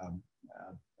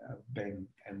Ben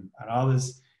and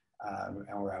others.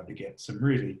 And we're able to get some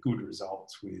really good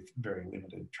results with very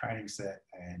limited training set,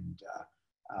 and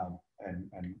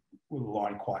will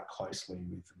align quite closely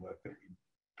with the work that we've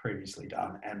previously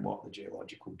done and what the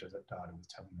geological data was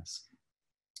telling us.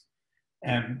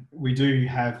 And we do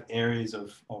have areas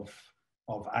of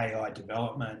AI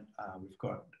development. We've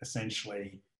got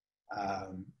essentially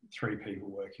 3 people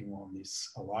working on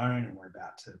this alone, and we're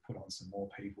about to put on some more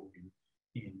people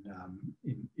in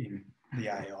the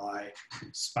AI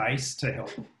space to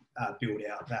help build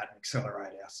out that and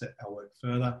accelerate our work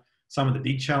further. Some of the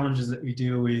big challenges that we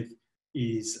deal with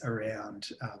is around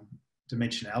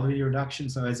dimensionality reduction.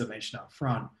 So as I mentioned up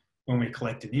front, when we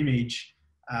collect an image,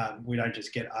 we don't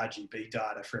just get RGB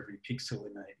data for every pixel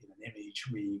in an image.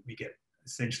 We get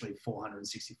essentially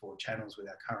 464 channels with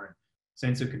our current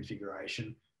sensor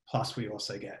configuration. Plus, we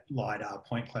also get LiDAR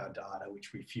point cloud data,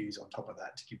 which we fuse on top of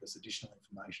that to give us additional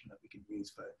information that we can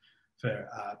use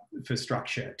for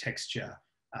structure, texture,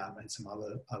 and some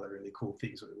other really cool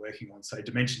things that we're working on. So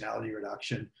dimensionality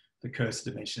reduction, the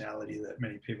cursor dimensionality that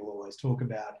many people always talk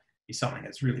about, is something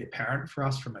that's really apparent for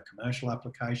us from a commercial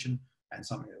application, and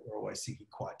something that we're always thinking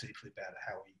quite deeply about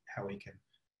how we can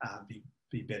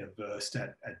be better versed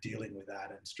at dealing with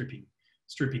that and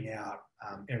stripping out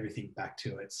everything back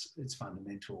to its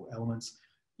fundamental elements.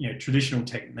 Traditional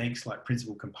techniques like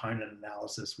principal component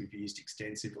analysis we've used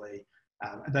extensively.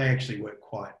 They actually work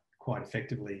quite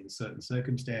effectively in certain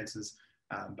circumstances,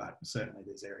 but certainly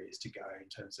there's areas to go in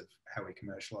terms of how we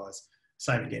commercialize.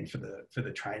 Same again for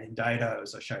the training data,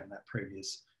 as I showed in that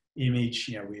previous image.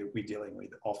 We're dealing with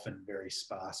often very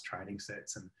sparse training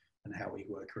sets, and how we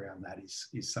work around that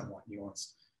is somewhat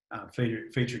nuanced.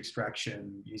 Feature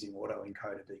extraction using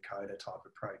auto-encoder, decoder type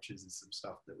approaches is some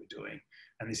stuff that we're doing.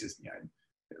 And this is,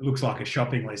 it looks like a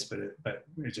shopping list, but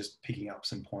we're just picking up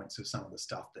some points of some of the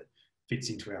stuff that fits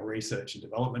into our research and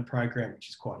development program, which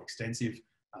is quite extensive,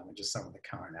 and just some of the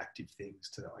current active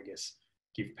things to, I guess,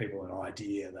 give people an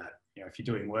idea that, if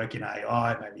you're doing work in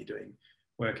AI, maybe you're doing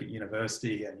work at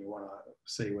university and you want to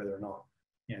see whether or not,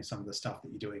 some of the stuff that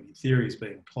you're doing in theory is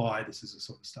being applied. This is the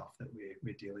sort of stuff that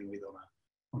we're dealing with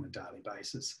on a daily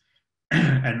basis.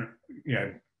 And,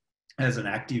 as an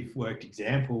active worked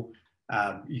example,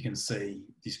 you can see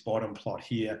this bottom plot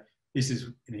here. This is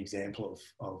an example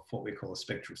of what we call a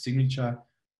spectral signature.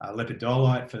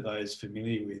 Lepidolite, for those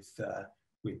familiar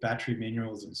with battery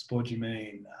minerals and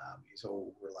spodumene, is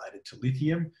all related to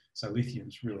lithium. So lithium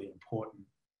is really important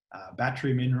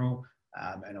battery mineral,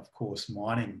 and of course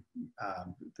mining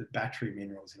the battery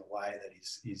minerals in a way that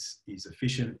is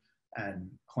efficient and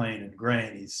clean and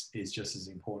green is just as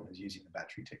important as using the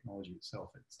battery technology itself.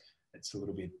 It's a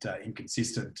little bit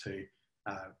inconsistent to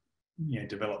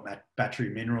develop battery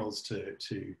minerals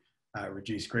to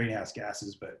reduce greenhouse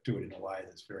gases, but do it in a way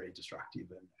that's very destructive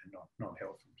and not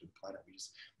helpful to the planet. We're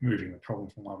just moving the problem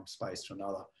from one space to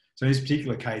another. So in this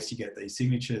particular case, you get these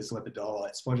signatures,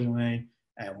 lepidolite, spodumene,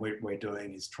 and what we're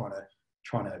doing is trying to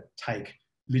trying to take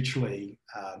literally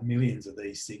millions of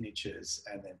these signatures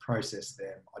and then process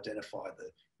them, identify the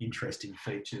interesting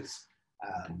features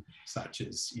such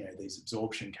as these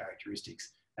absorption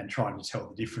characteristics, and trying to tell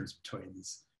the difference between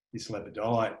this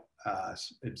lepidolite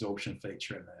absorption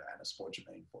feature and a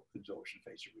spodumene absorption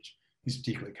feature, which in this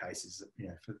particular case is,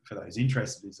 for those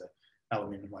interested, is a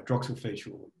aluminium hydroxyl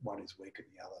feature. One is weaker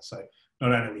than the other. So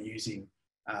not only are we using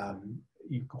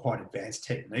quite advanced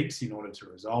techniques in order to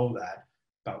resolve that,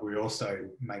 but we're also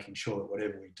making sure that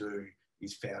whatever we do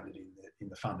is founded in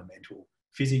the fundamental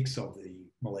physics of the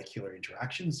molecular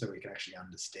interaction, so we can actually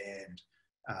understand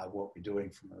what we're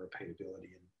doing from a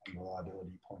repeatability and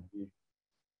reliability point of view.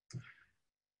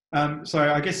 So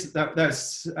I guess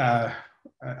that's an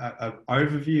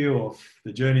overview of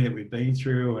the journey that we've been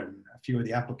through and a few of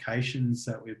the applications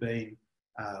that we've been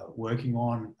working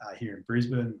on here in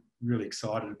Brisbane. Really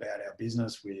excited about our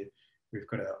business. We've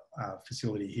got a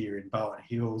facility here in Bowen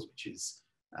Hills, which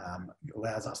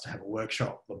allows us to have a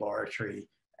workshop, laboratory,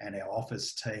 and our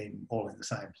office team all in the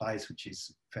same place, which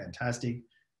is fantastic.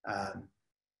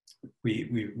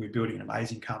 We're building an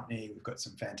amazing company. We've got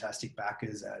some fantastic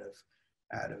backers out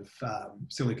of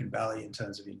Silicon Valley in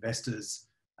terms of investors.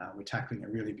 We're tackling a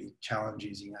really big challenge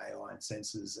using AI and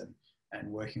sensors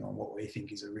and working on what we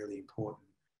think is a really important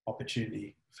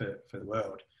opportunity for the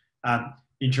world.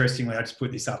 Interestingly, I just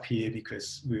put this up here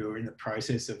because we were in the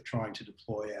process of trying to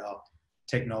deploy our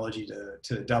technology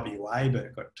to WA, but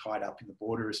it got tied up in the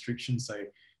border restrictions. So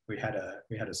we had a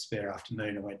spare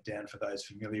afternoon and went down, for those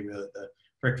familiar with it, the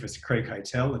Breakfast Creek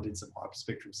Hotel, and did some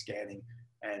hyperspectral scanning,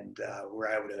 and we're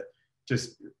able to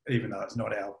just, even though it's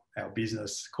not our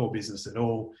core business at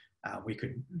all, we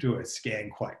could do a scan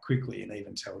quite quickly and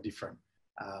even tell different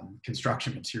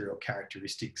construction material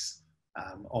characteristics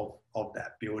of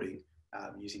that building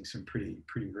using some pretty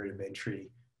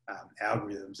rudimentary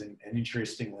algorithms. And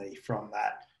interestingly, from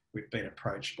that, we've been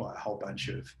approached by a whole bunch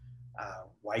of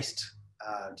waste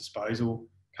disposal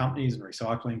companies and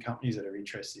recycling companies that are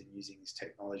interested in using this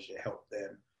technology to help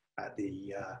them at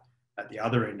the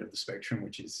other end of the spectrum,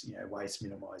 which is waste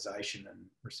minimisation and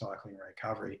recycling and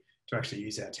recovery, to actually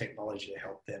use our technology to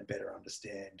help them better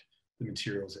understand the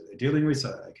materials that they're dealing with,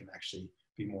 so they can actually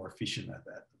be more efficient at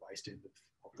the waste end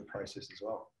of the process as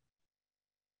well.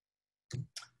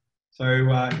 So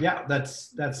yeah,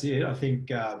 that's it. I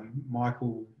think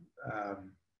Michael,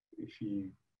 if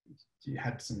you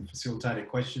had some facilitated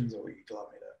questions, or you'd like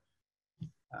me to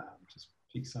just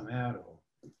pick some out, or.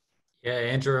 Yeah,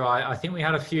 Andrew, I think we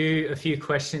had a few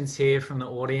questions here from the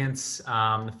audience.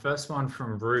 The first one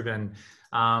from Ruben.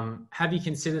 Have you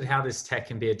considered how this tech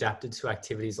can be adapted to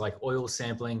activities like oil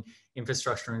sampling,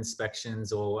 infrastructure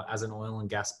inspections, or as an oil and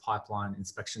gas pipeline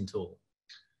inspection tool?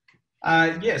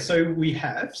 Yeah, so we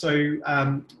have. So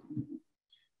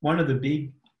one of the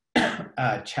big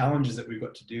challenges that we've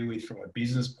got to deal with from a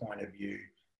business point of view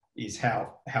is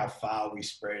how far we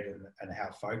spread and how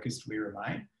focused we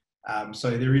remain.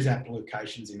 So there is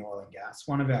applications in oil and gas.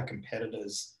 One of our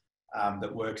competitors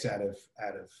that works out of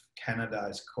Canada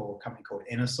is a company called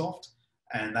Enersoft,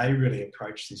 and they really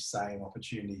approach this same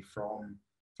opportunity from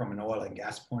an oil and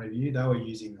gas point of view. They were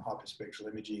using hyperspectral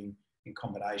imaging in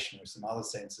combination with some other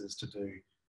sensors to do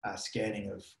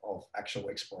scanning of actual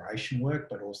exploration work,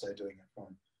 but also doing it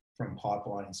from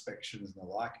pipeline inspections and the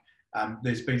like.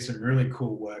 There's been some really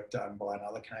cool work done by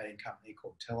another Canadian company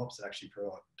called Telops that actually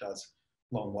does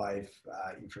long wave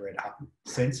infrared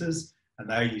sensors, and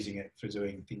they're using it for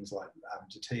doing things like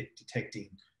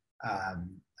detecting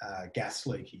gas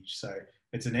leakage. So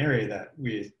it's an area that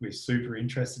we're super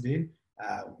interested in,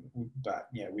 but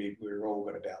we're all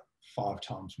got about 5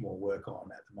 times more work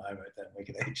on at the moment than we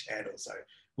can each handle. So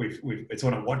it's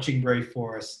on a watching brief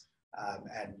for us,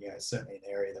 and certainly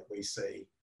an area that we see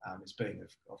as being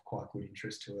of quite good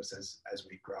interest to us as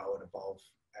we grow and evolve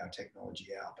our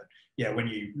technology out. But yeah, when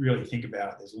you really think about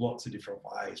it, there's lots of different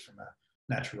ways from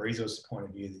a natural resource point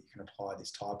of view that you can apply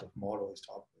this type of model, this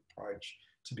type of approach,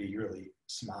 to be really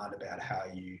smart about how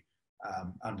you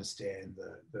understand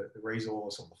the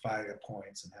resource or the failure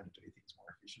points and how to do things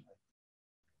more efficiently.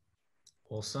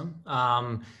 Awesome.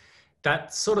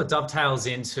 That sort of dovetails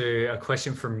into a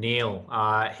question from Neil.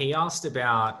 He asked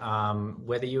about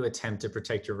whether you attempt to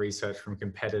protect your research from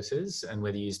competitors and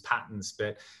whether you use patents,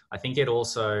 but I think it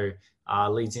also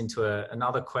leads into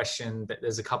another question that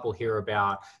there's a couple here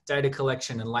about data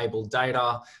collection and labeled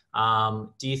data.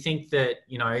 Do you think that,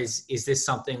 is this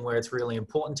something where it's really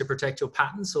important to protect your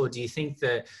patents, or do you think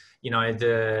that,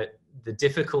 the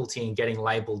difficulty in getting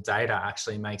labeled data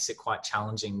actually makes it quite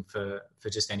challenging for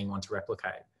just anyone to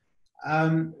replicate?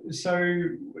 So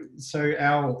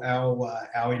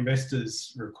our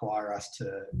investors require us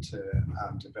to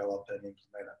develop and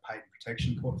implement a patent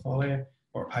protection portfolio,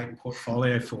 or a patent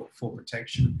portfolio for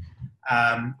protection.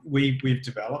 We've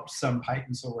developed some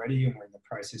patents already, and we're in the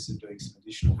process of doing some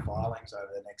additional filings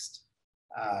over the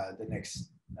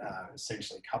next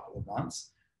essentially couple of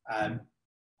months.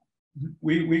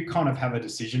 We kind of have a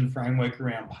decision framework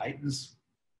around patents,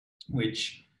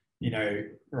 which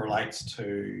relates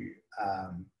to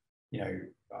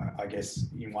I guess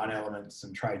in one element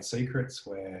some trade secrets,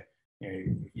 where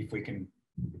if we can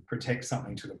protect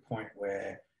something to the point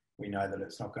where we know that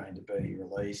it's not going to be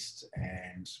released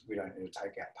and we don't need to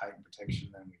take out patent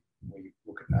protection, then we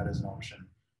look at that as an option.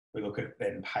 We look at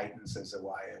then patents as a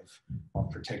way of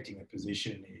protecting a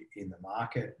position in the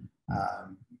market,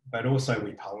 but also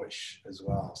we publish as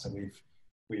well. So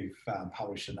we've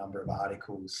published a number of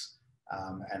articles,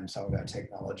 and some of our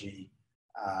technology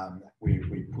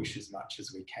we push as much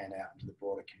as we can out into the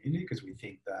broader community, because we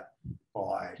think that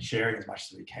by sharing as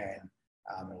much as we can,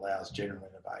 it allows general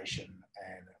innovation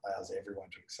and it allows everyone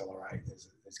to accelerate.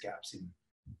 There's gaps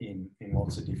in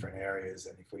lots of different areas,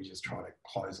 and if we just try to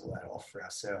close all that off for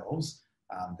ourselves,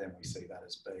 then we see that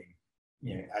as being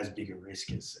as big a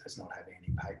risk as not having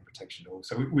any patent protection at all.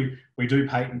 So we do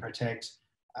patent protect,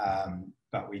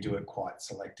 but we do it quite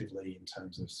selectively in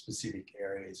terms of specific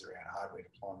areas around hardware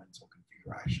deployments or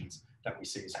configurations that we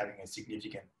see as having a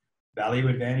significant value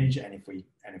advantage. And if we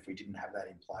didn't have that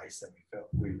in place, then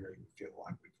we really feel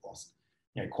like we've lost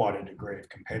quite a degree of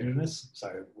competitiveness.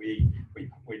 So we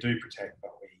do protect,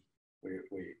 but we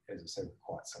as I said, we're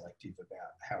quite selective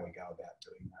about how we go about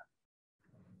doing that.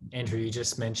 Andrew, you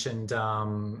just mentioned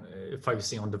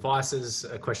focusing on devices.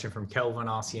 A question from Kelvin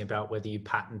asking about whether you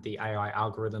patent the AI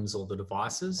algorithms or the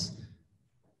devices.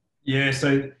 Yeah,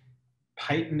 so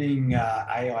patenting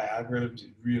AI algorithms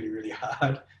is really, really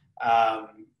hard.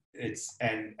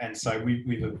 So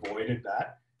we've avoided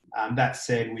that. That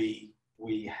said, we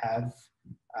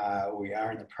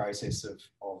are in the process of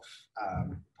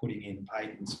putting in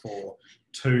patents for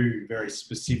two very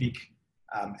specific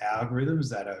algorithms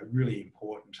that are really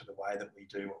important to the way that we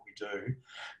do what we do.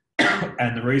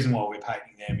 And the reason why we're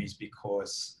patenting them is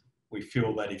because we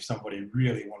feel that if somebody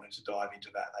really wanted to dive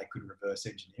into that, they could reverse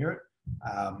engineer it.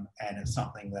 And it's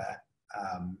something that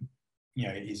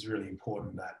is really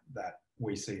important that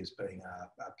we see as being a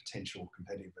potential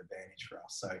competitive advantage for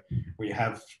us. So we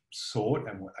have sought,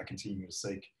 and I continue to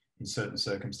seek in certain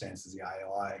circumstances, the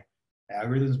AI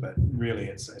algorithms, but really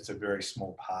it's a very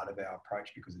small part of our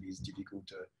approach, because it is difficult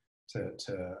to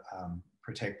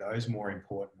protect those. More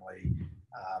importantly,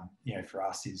 for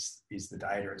us is the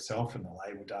data itself, and the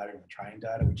label data and the training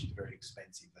data, which is very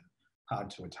expensive and hard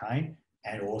to attain.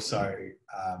 And also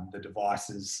the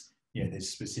devices, there's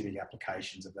specific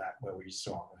applications of that where we just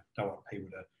don't want people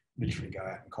to literally go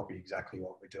out and copy exactly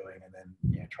what we're doing and then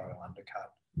try to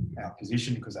undercut our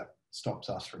position, because that stops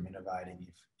us from innovating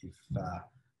if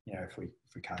we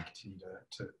can't continue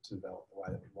to develop the way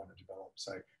that we want to develop.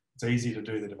 So it's easy to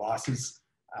do the devices,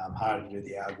 harder to do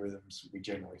the algorithms. We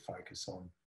generally focus on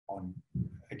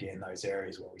again those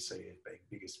areas where we see it being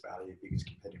biggest value, biggest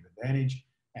competitive advantage.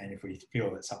 And if we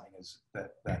feel that something is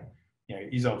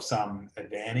of some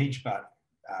advantage, but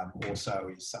also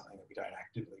is something that we don't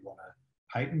actively want to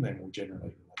patent, then we'll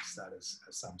generally release that as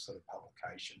some sort of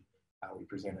publication. We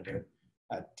presented it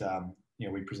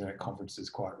we present at conferences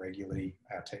quite regularly.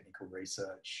 Our technical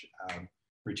research,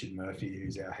 Richard Murphy,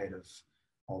 who's our head of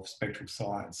spectral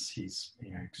science, he's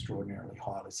extraordinarily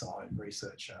highly cited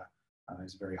researcher.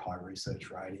 Has a very high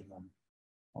research rating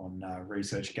on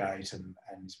ResearchGate, and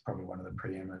is probably one of the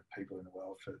preeminent people in the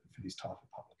world for this type of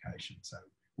publication. So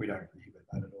we don't prohibit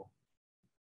that at all.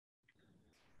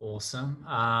 Awesome.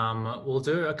 We'll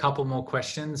do a couple more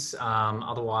questions.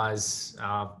 Otherwise,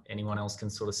 anyone else can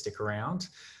sort of stick around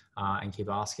and keep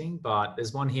asking. But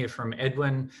there's one here from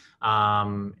Edwin.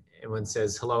 Edwin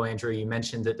says, hello, Andrew. You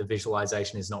mentioned that the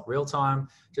visualization is not real time.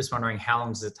 Just wondering, how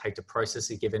long does it take to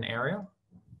process a given area?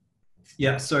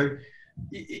 Yeah, so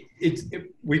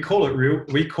we call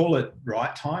it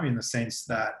right time, in the sense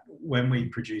that when we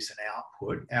produce an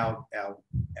output, our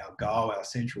goal, our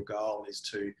central goal, is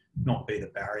to not be the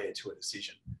barrier to a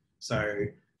decision. So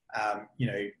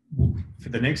for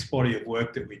the next body of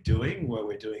work that we're doing, where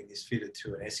we're doing this fitted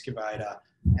to an excavator,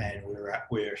 and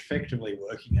we're effectively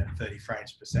working at 30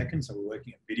 frames per second, so we're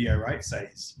working at video rates.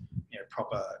 That is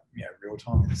proper real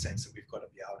time, in the sense that we've got to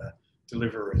be able to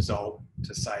deliver a result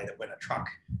to say that when a truck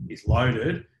is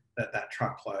loaded, that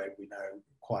truckload, we know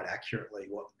quite accurately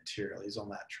what the material is on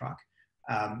that truck.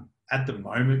 At the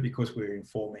moment, because we're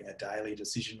informing a daily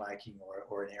decision-making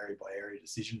or an area-by-area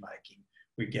decision-making,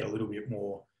 we get a little bit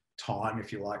more time,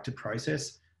 if you like, to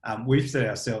process. We've set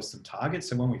ourselves some targets.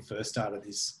 So when we first started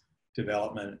this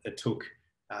development, it took,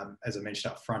 as I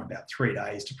mentioned up front, about 3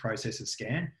 days to process a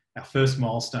scan. Our first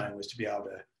milestone was to be able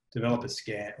to develop a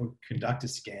scan, or conduct a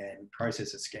scan,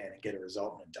 process a scan, and get a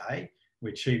result in a day.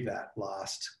 We achieved that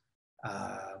last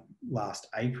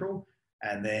April.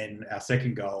 And then our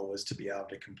second goal was to be able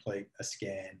to complete a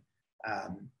scan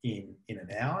in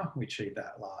an hour. We achieved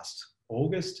that last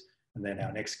August. And then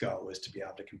our next goal was to be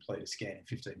able to complete a scan in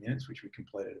 15 minutes, which we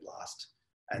completed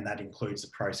and that includes the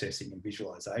processing and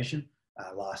visualization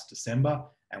last December.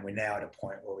 And we're now at a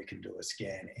point where we can do a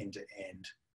scan end to end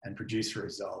and produce a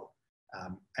result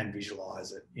and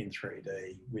visualize it in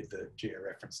 3D with the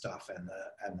georeference stuff and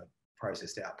the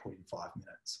processed output in 5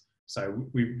 minutes. So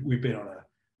we've been on a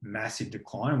massive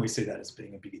decline, and we see that as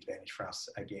being a big advantage for us,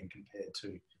 again, compared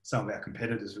to some of our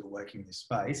competitors who are working in this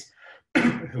space,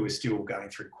 who are still going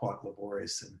through quite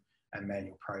laborious and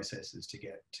manual processes to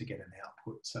get an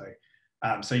output. So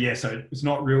it's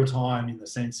not real time in the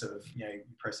sense of, you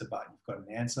press a button, you've got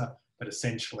an answer, but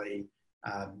essentially,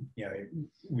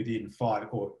 within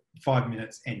 5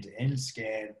 minutes end to end,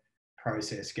 scan,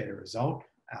 process, get a result.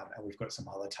 And we've got some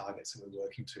other targets that we're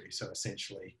working to. So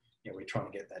essentially, we're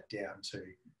trying to get that down to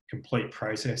complete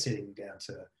processing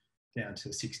down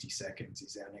to 60 seconds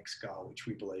is our next goal, which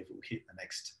we believe will hit the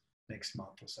next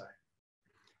month or so.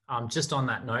 Just on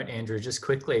that note, Andrew, just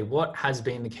quickly, what has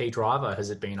been the key driver?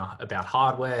 Has it been about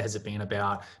hardware? Has it been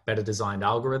about better designed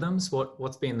algorithms?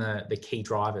 What's been the key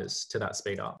drivers to that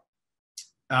speed up?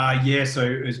 So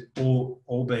it's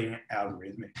all being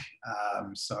algorithmic.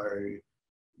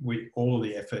 All of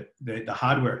the effort, the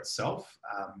hardware itself,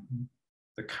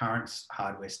 the current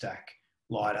hardware stack,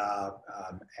 LiDAR,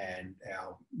 and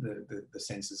the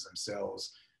sensors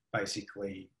themselves,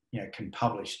 basically, can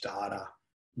publish data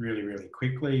really, really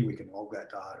quickly. We can log that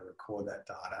data, record that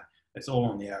data. It's all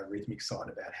on the algorithmic side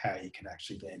about how you can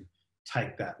actually then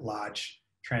take that large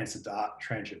tranche of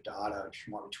data, which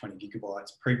might be 20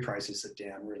 gigabytes, pre-process it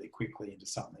down really quickly into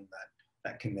something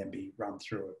that can then be run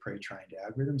through a pre-trained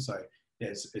algorithm. So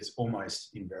it's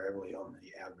almost invariably on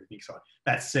the algorithmic side.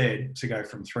 That said, to go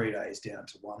from 3 days down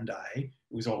to 1 day, it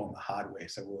was all on the hardware.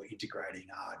 So we were integrating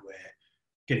hardware,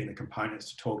 getting the components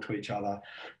to talk to each other.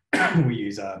 we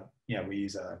use a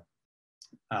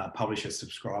publisher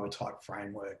subscriber type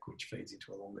framework, which feeds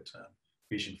into a longer term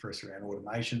vision for us around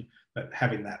automation. But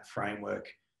having that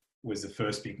framework was the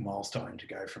first big milestone to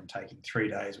go from taking 3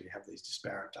 days, we have these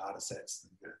disparate data sets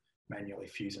and manually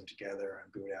fuse them together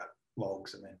and build out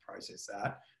logs and then process that.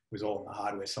 It was all on the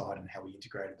hardware side and how we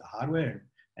integrated the hardware,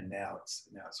 and now it's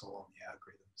all on the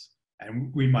algorithms.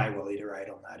 And we may well iterate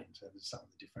on that in terms of some of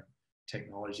the different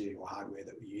technology or hardware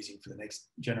that we're using for the next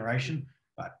generation.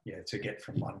 But to get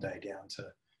from 1 day down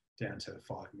to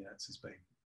 5 minutes has been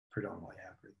predominantly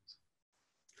algorithms.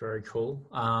 Very cool.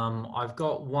 I've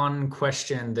got one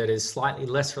question that is slightly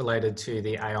less related to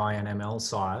the AI and ML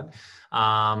side.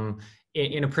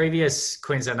 In a previous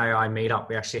Queensland AI meetup,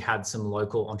 we actually had some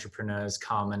local entrepreneurs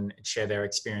come and share their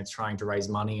experience trying to raise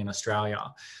money in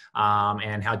Australia,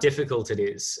 and how difficult it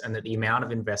is, and that the amount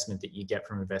of investment that you get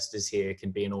from investors here can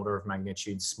be an order of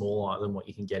magnitude smaller than what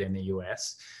you can get in the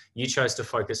US. You chose to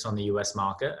focus on the US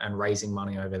market and raising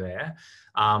money over there.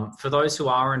 For those who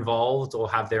are involved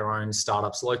or have their own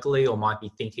startups locally or might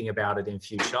be thinking about it in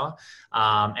future,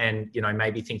 and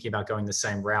maybe thinking about going the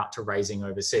same route to raising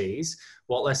overseas,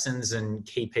 what lessons and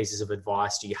key pieces of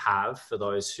advice do you have for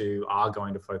those who are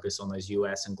going to focus on those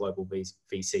US and global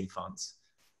VC funds?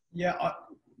 Yeah,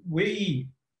 we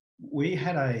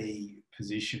had a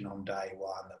position on day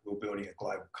one that we're building a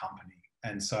global company.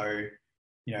 And so,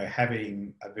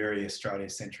 having a very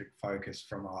Australia-centric focus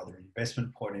from either an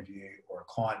investment point of view or a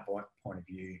client point of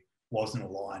view wasn't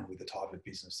aligned with the type of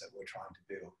business that we're trying to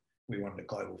build. We wanted a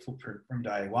global footprint from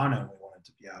day one, and we wanted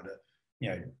to be able to,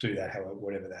 do that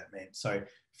whatever that meant. So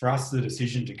for us, the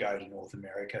decision to go to North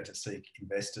America to seek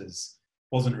investors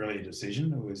wasn't really a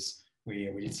decision. It was we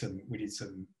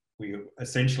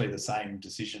essentially the same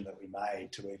decision that we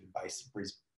made to even base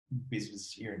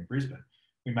business here in Brisbane.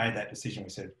 We made that decision. We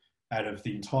said, out of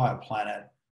the entire planet,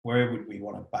 where would we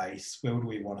want to base? Where would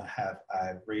we want to have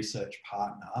a research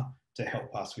partner to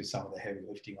help us with some of the heavy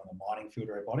lifting on the mining field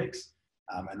robotics?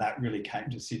 And that really came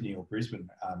to Sydney or Brisbane.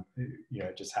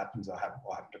 It just happens I happen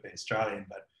to be Australian,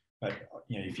 but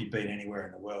if you'd been anywhere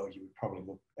in the world, you would probably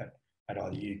look at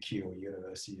either UQ or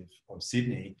University of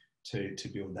Sydney to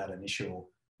build that initial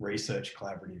research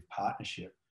collaborative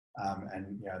partnership.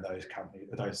 And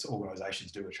those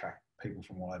organisations do attract people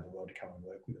from all over the world to come and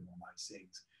work with them on those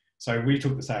things. So we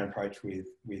took the same approach with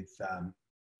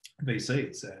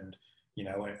VCs, and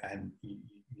and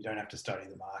you don't have to study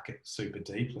the market super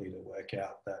deeply to work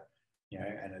out that,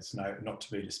 and it's not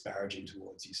to be disparaging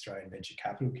towards the Australian venture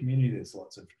capital community. There's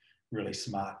lots of really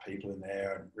smart people in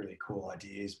there and really cool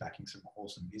ideas backing some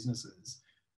awesome businesses.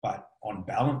 But on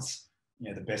balance,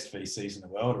 the best VCs in the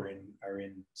world are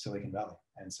in Silicon Valley.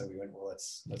 And so we went, well,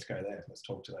 let's go there. Let's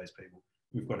talk to those people.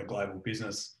 We've got a global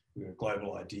business. We've got a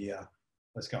global idea.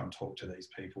 Let's go and talk to these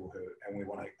people and we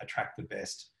want to attract the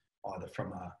best, either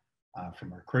from a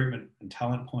recruitment and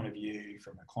talent point of view,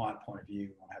 from a client point of view.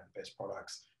 We want to have the best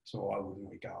products. So why wouldn't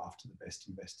we go after the best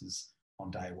investors on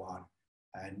day one?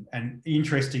 And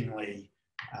interestingly,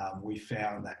 we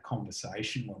found that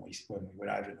conversation when we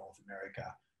went over to North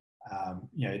America.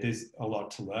 There's a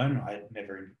lot to learn. I had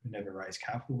never raised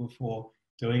capital before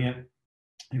doing it.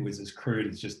 It was as crude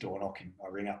as just door knocking. I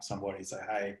ring up somebody and say,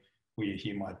 "Hey, will you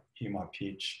hear my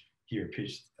pitch? Hear a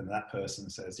pitch?" And that person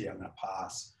says, "Yeah, I'm going to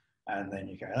pass." And then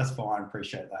you go, "That's fine,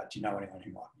 appreciate that. Do you know anyone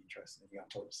who might be interested?" And you go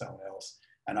and talk to someone else.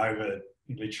 And over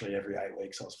literally every 8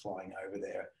 weeks, I was flying over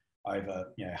there.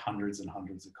 Over hundreds and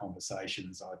hundreds of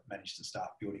conversations, I managed to start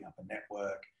building up a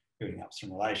network, building up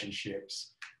some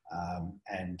relationships,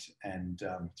 and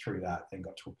through that, then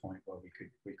got to a point where we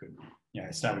could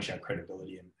establish our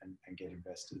credibility and get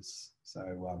investors.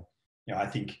 So I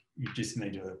think you just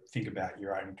need to think about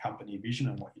your own company vision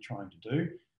and what you're trying to do,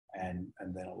 and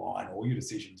then align all your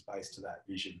decisions based to that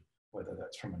vision, whether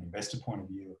that's from an investor point of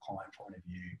view, a client point of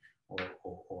view,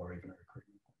 or even a recruitment point of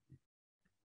view.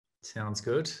 Sounds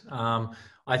good.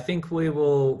 I think we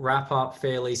will wrap up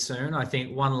fairly soon. I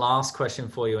think one last question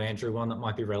for you, Andrew, one that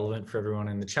might be relevant for everyone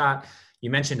in the chat. You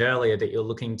mentioned earlier that you're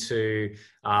looking to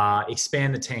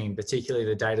expand the team, particularly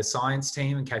the data science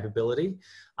team and capability.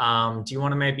 Do you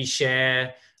want to maybe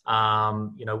share,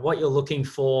 what you're looking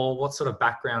for, what sort of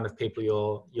background of people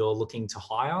you're looking to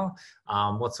hire,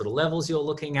 what sort of levels you're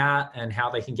looking at, and how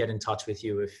they can get in touch with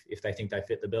you if they think they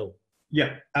fit the bill?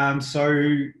 Yeah. So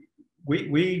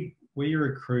we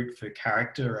recruit for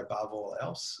character above all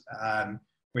else.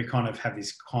 We kind of have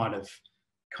this kind of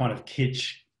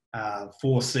kitsch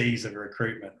 4 C's of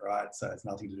recruitment, right? So it's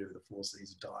nothing to do with the 4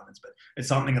 C's of diamonds, but it's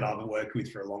something that I've worked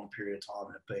with for a long period of time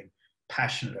and have been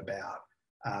passionate about,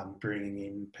 bringing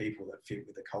in people that fit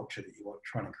with the culture that you're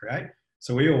trying to create.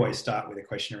 So we always start with a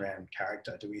question around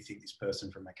character. Do we think this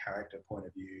person from a character point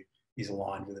of view is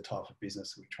aligned with the type of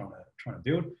business we're trying to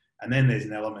build? And then there's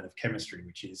an element of chemistry,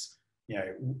 which is,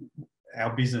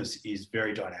 our business is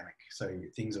very dynamic. So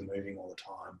things are moving all the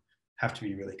time, have to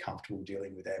be really comfortable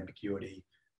dealing with ambiguity.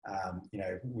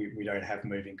 We don't have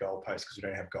moving goalposts because we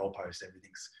don't have goalposts.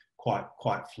 Everything's quite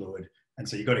fluid. And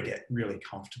so you've got to get really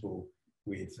comfortable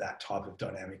with that type of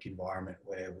dynamic environment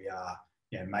where we are,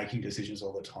 making decisions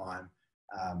all the time.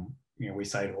 We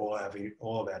say to all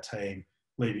of our team,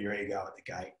 leave your ego at the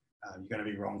gate. You're going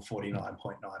to be wrong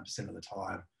 49.9% of the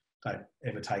time. Don't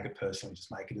ever take it personally.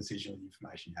 Just make a decision with the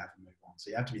information you have and move on.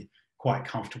 So you have to be quite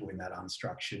comfortable in that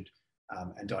unstructured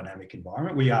and dynamic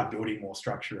environment. We are building more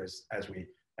structure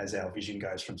as our vision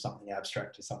goes from something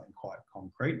abstract to something quite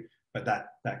concrete. But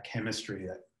that chemistry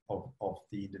of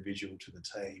the individual to the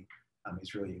team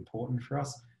is really important for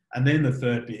us. And then the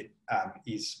third bit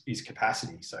is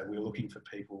capacity. So we're looking for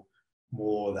people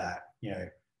more that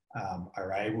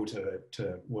are able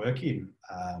to work in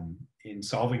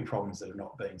solving problems that have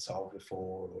not been solved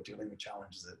before, or dealing with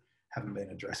challenges that haven't been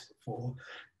addressed before.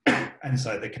 And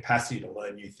so the capacity to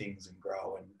learn new things and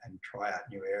grow and try out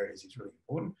new areas is really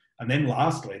important. And then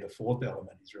lastly, the fourth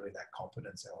element is really that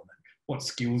competence element. What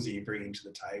skills are you bringing to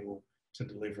the table to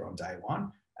deliver on day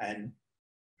one? And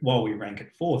while we rank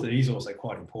at fourth, it is also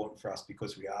quite important for us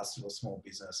because we are still a small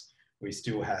business. We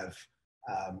still have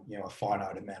a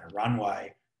finite amount of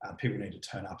runway. People need to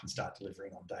turn up and start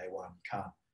delivering on day one.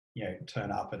 You can't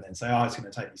turn up and then say, "Oh, it's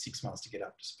going to take me 6 months to get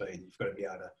up to speed." You've got to be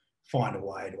able to find a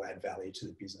way to add value to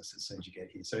the business as soon as you get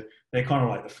here. So they're kind of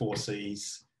like the 4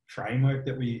 C's framework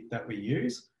that we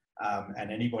use.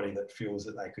 And anybody that feels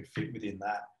that they could fit within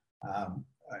that,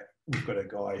 we've got a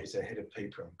guy who's a head of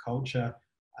people and culture.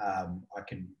 I'm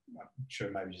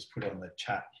sure maybe just put on the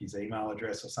chat his email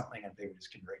address or something, and people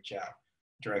just can reach out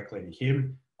directly to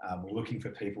him. We're looking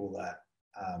for people that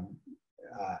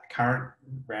current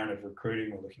round of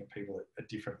recruiting, we're looking at people at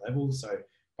different levels. So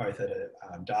both at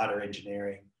data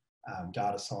engineering,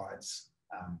 data science,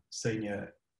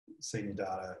 senior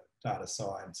data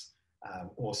science,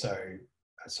 also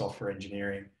software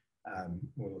engineering.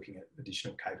 We're looking at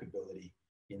additional capability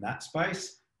in that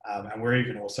space. And we're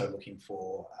even also looking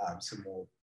for some more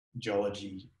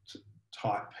geology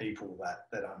type people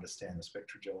that understand the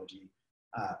spectrology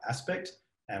aspect.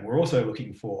 And we're also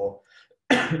looking for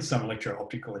some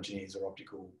electro-optical engineers or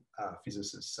optical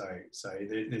physicists. So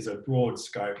there's a broad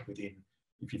scope within,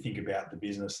 if you think about the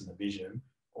business and the vision,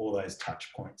 all those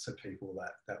touch points are people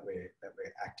that we're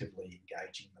actively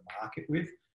engaging the market with.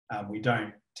 We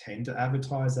don't tend to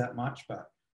advertise that much,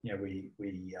 but we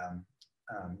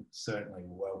certainly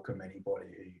welcome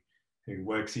anybody who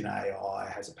works in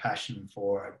AI, has a passion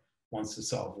for it, wants to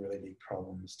solve really big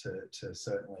problems, to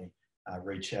certainly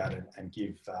reach out and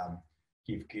give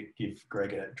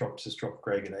Greg drop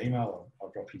Greg an email.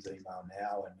 I'll drop his email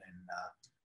now, and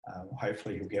then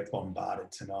hopefully he'll get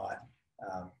bombarded tonight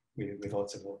with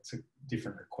lots of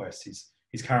different requests.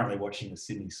 He's currently watching the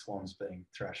Sydney Swans being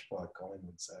thrashed by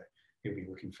Collingwood, so he'll be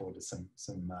looking forward to some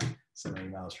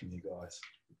emails from you guys.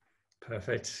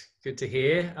 Perfect. Good to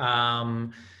hear.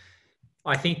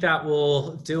 I think that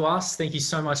will do us. Thank you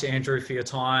so much, Andrew, for your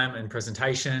time and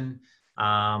presentation.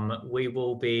 We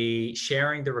will be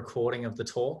sharing the recording of the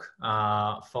talk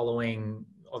following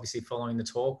the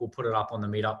talk. We'll put it up on the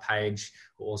Meetup page.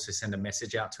 We'll also send a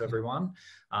message out to everyone.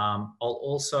 I'll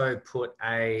also put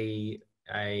I'll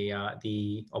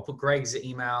put Greg's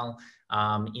email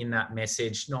in that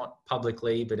message, not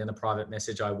publicly, but in a private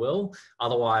message I will.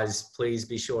 Otherwise, please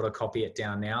be sure to copy it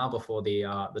down now before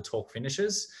the talk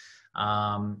finishes.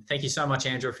 Thank you so much,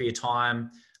 Andrew, for your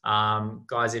time.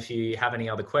 Guys, if you have any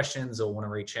other questions or want to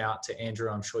reach out to Andrew,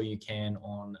 I'm sure you can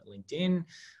on LinkedIn.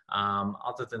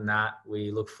 Other than that,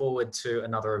 we look forward to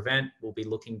another event. We'll be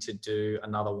looking to do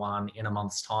another one in a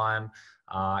month's time.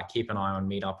 Keep an eye on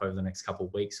Meetup over the next couple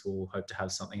of weeks. We'll hope to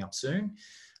have something up soon.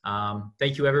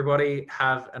 Thank you, everybody.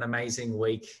 Have an amazing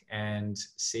week and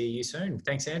see you soon.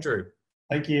 Thanks, Andrew.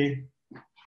 Thank you.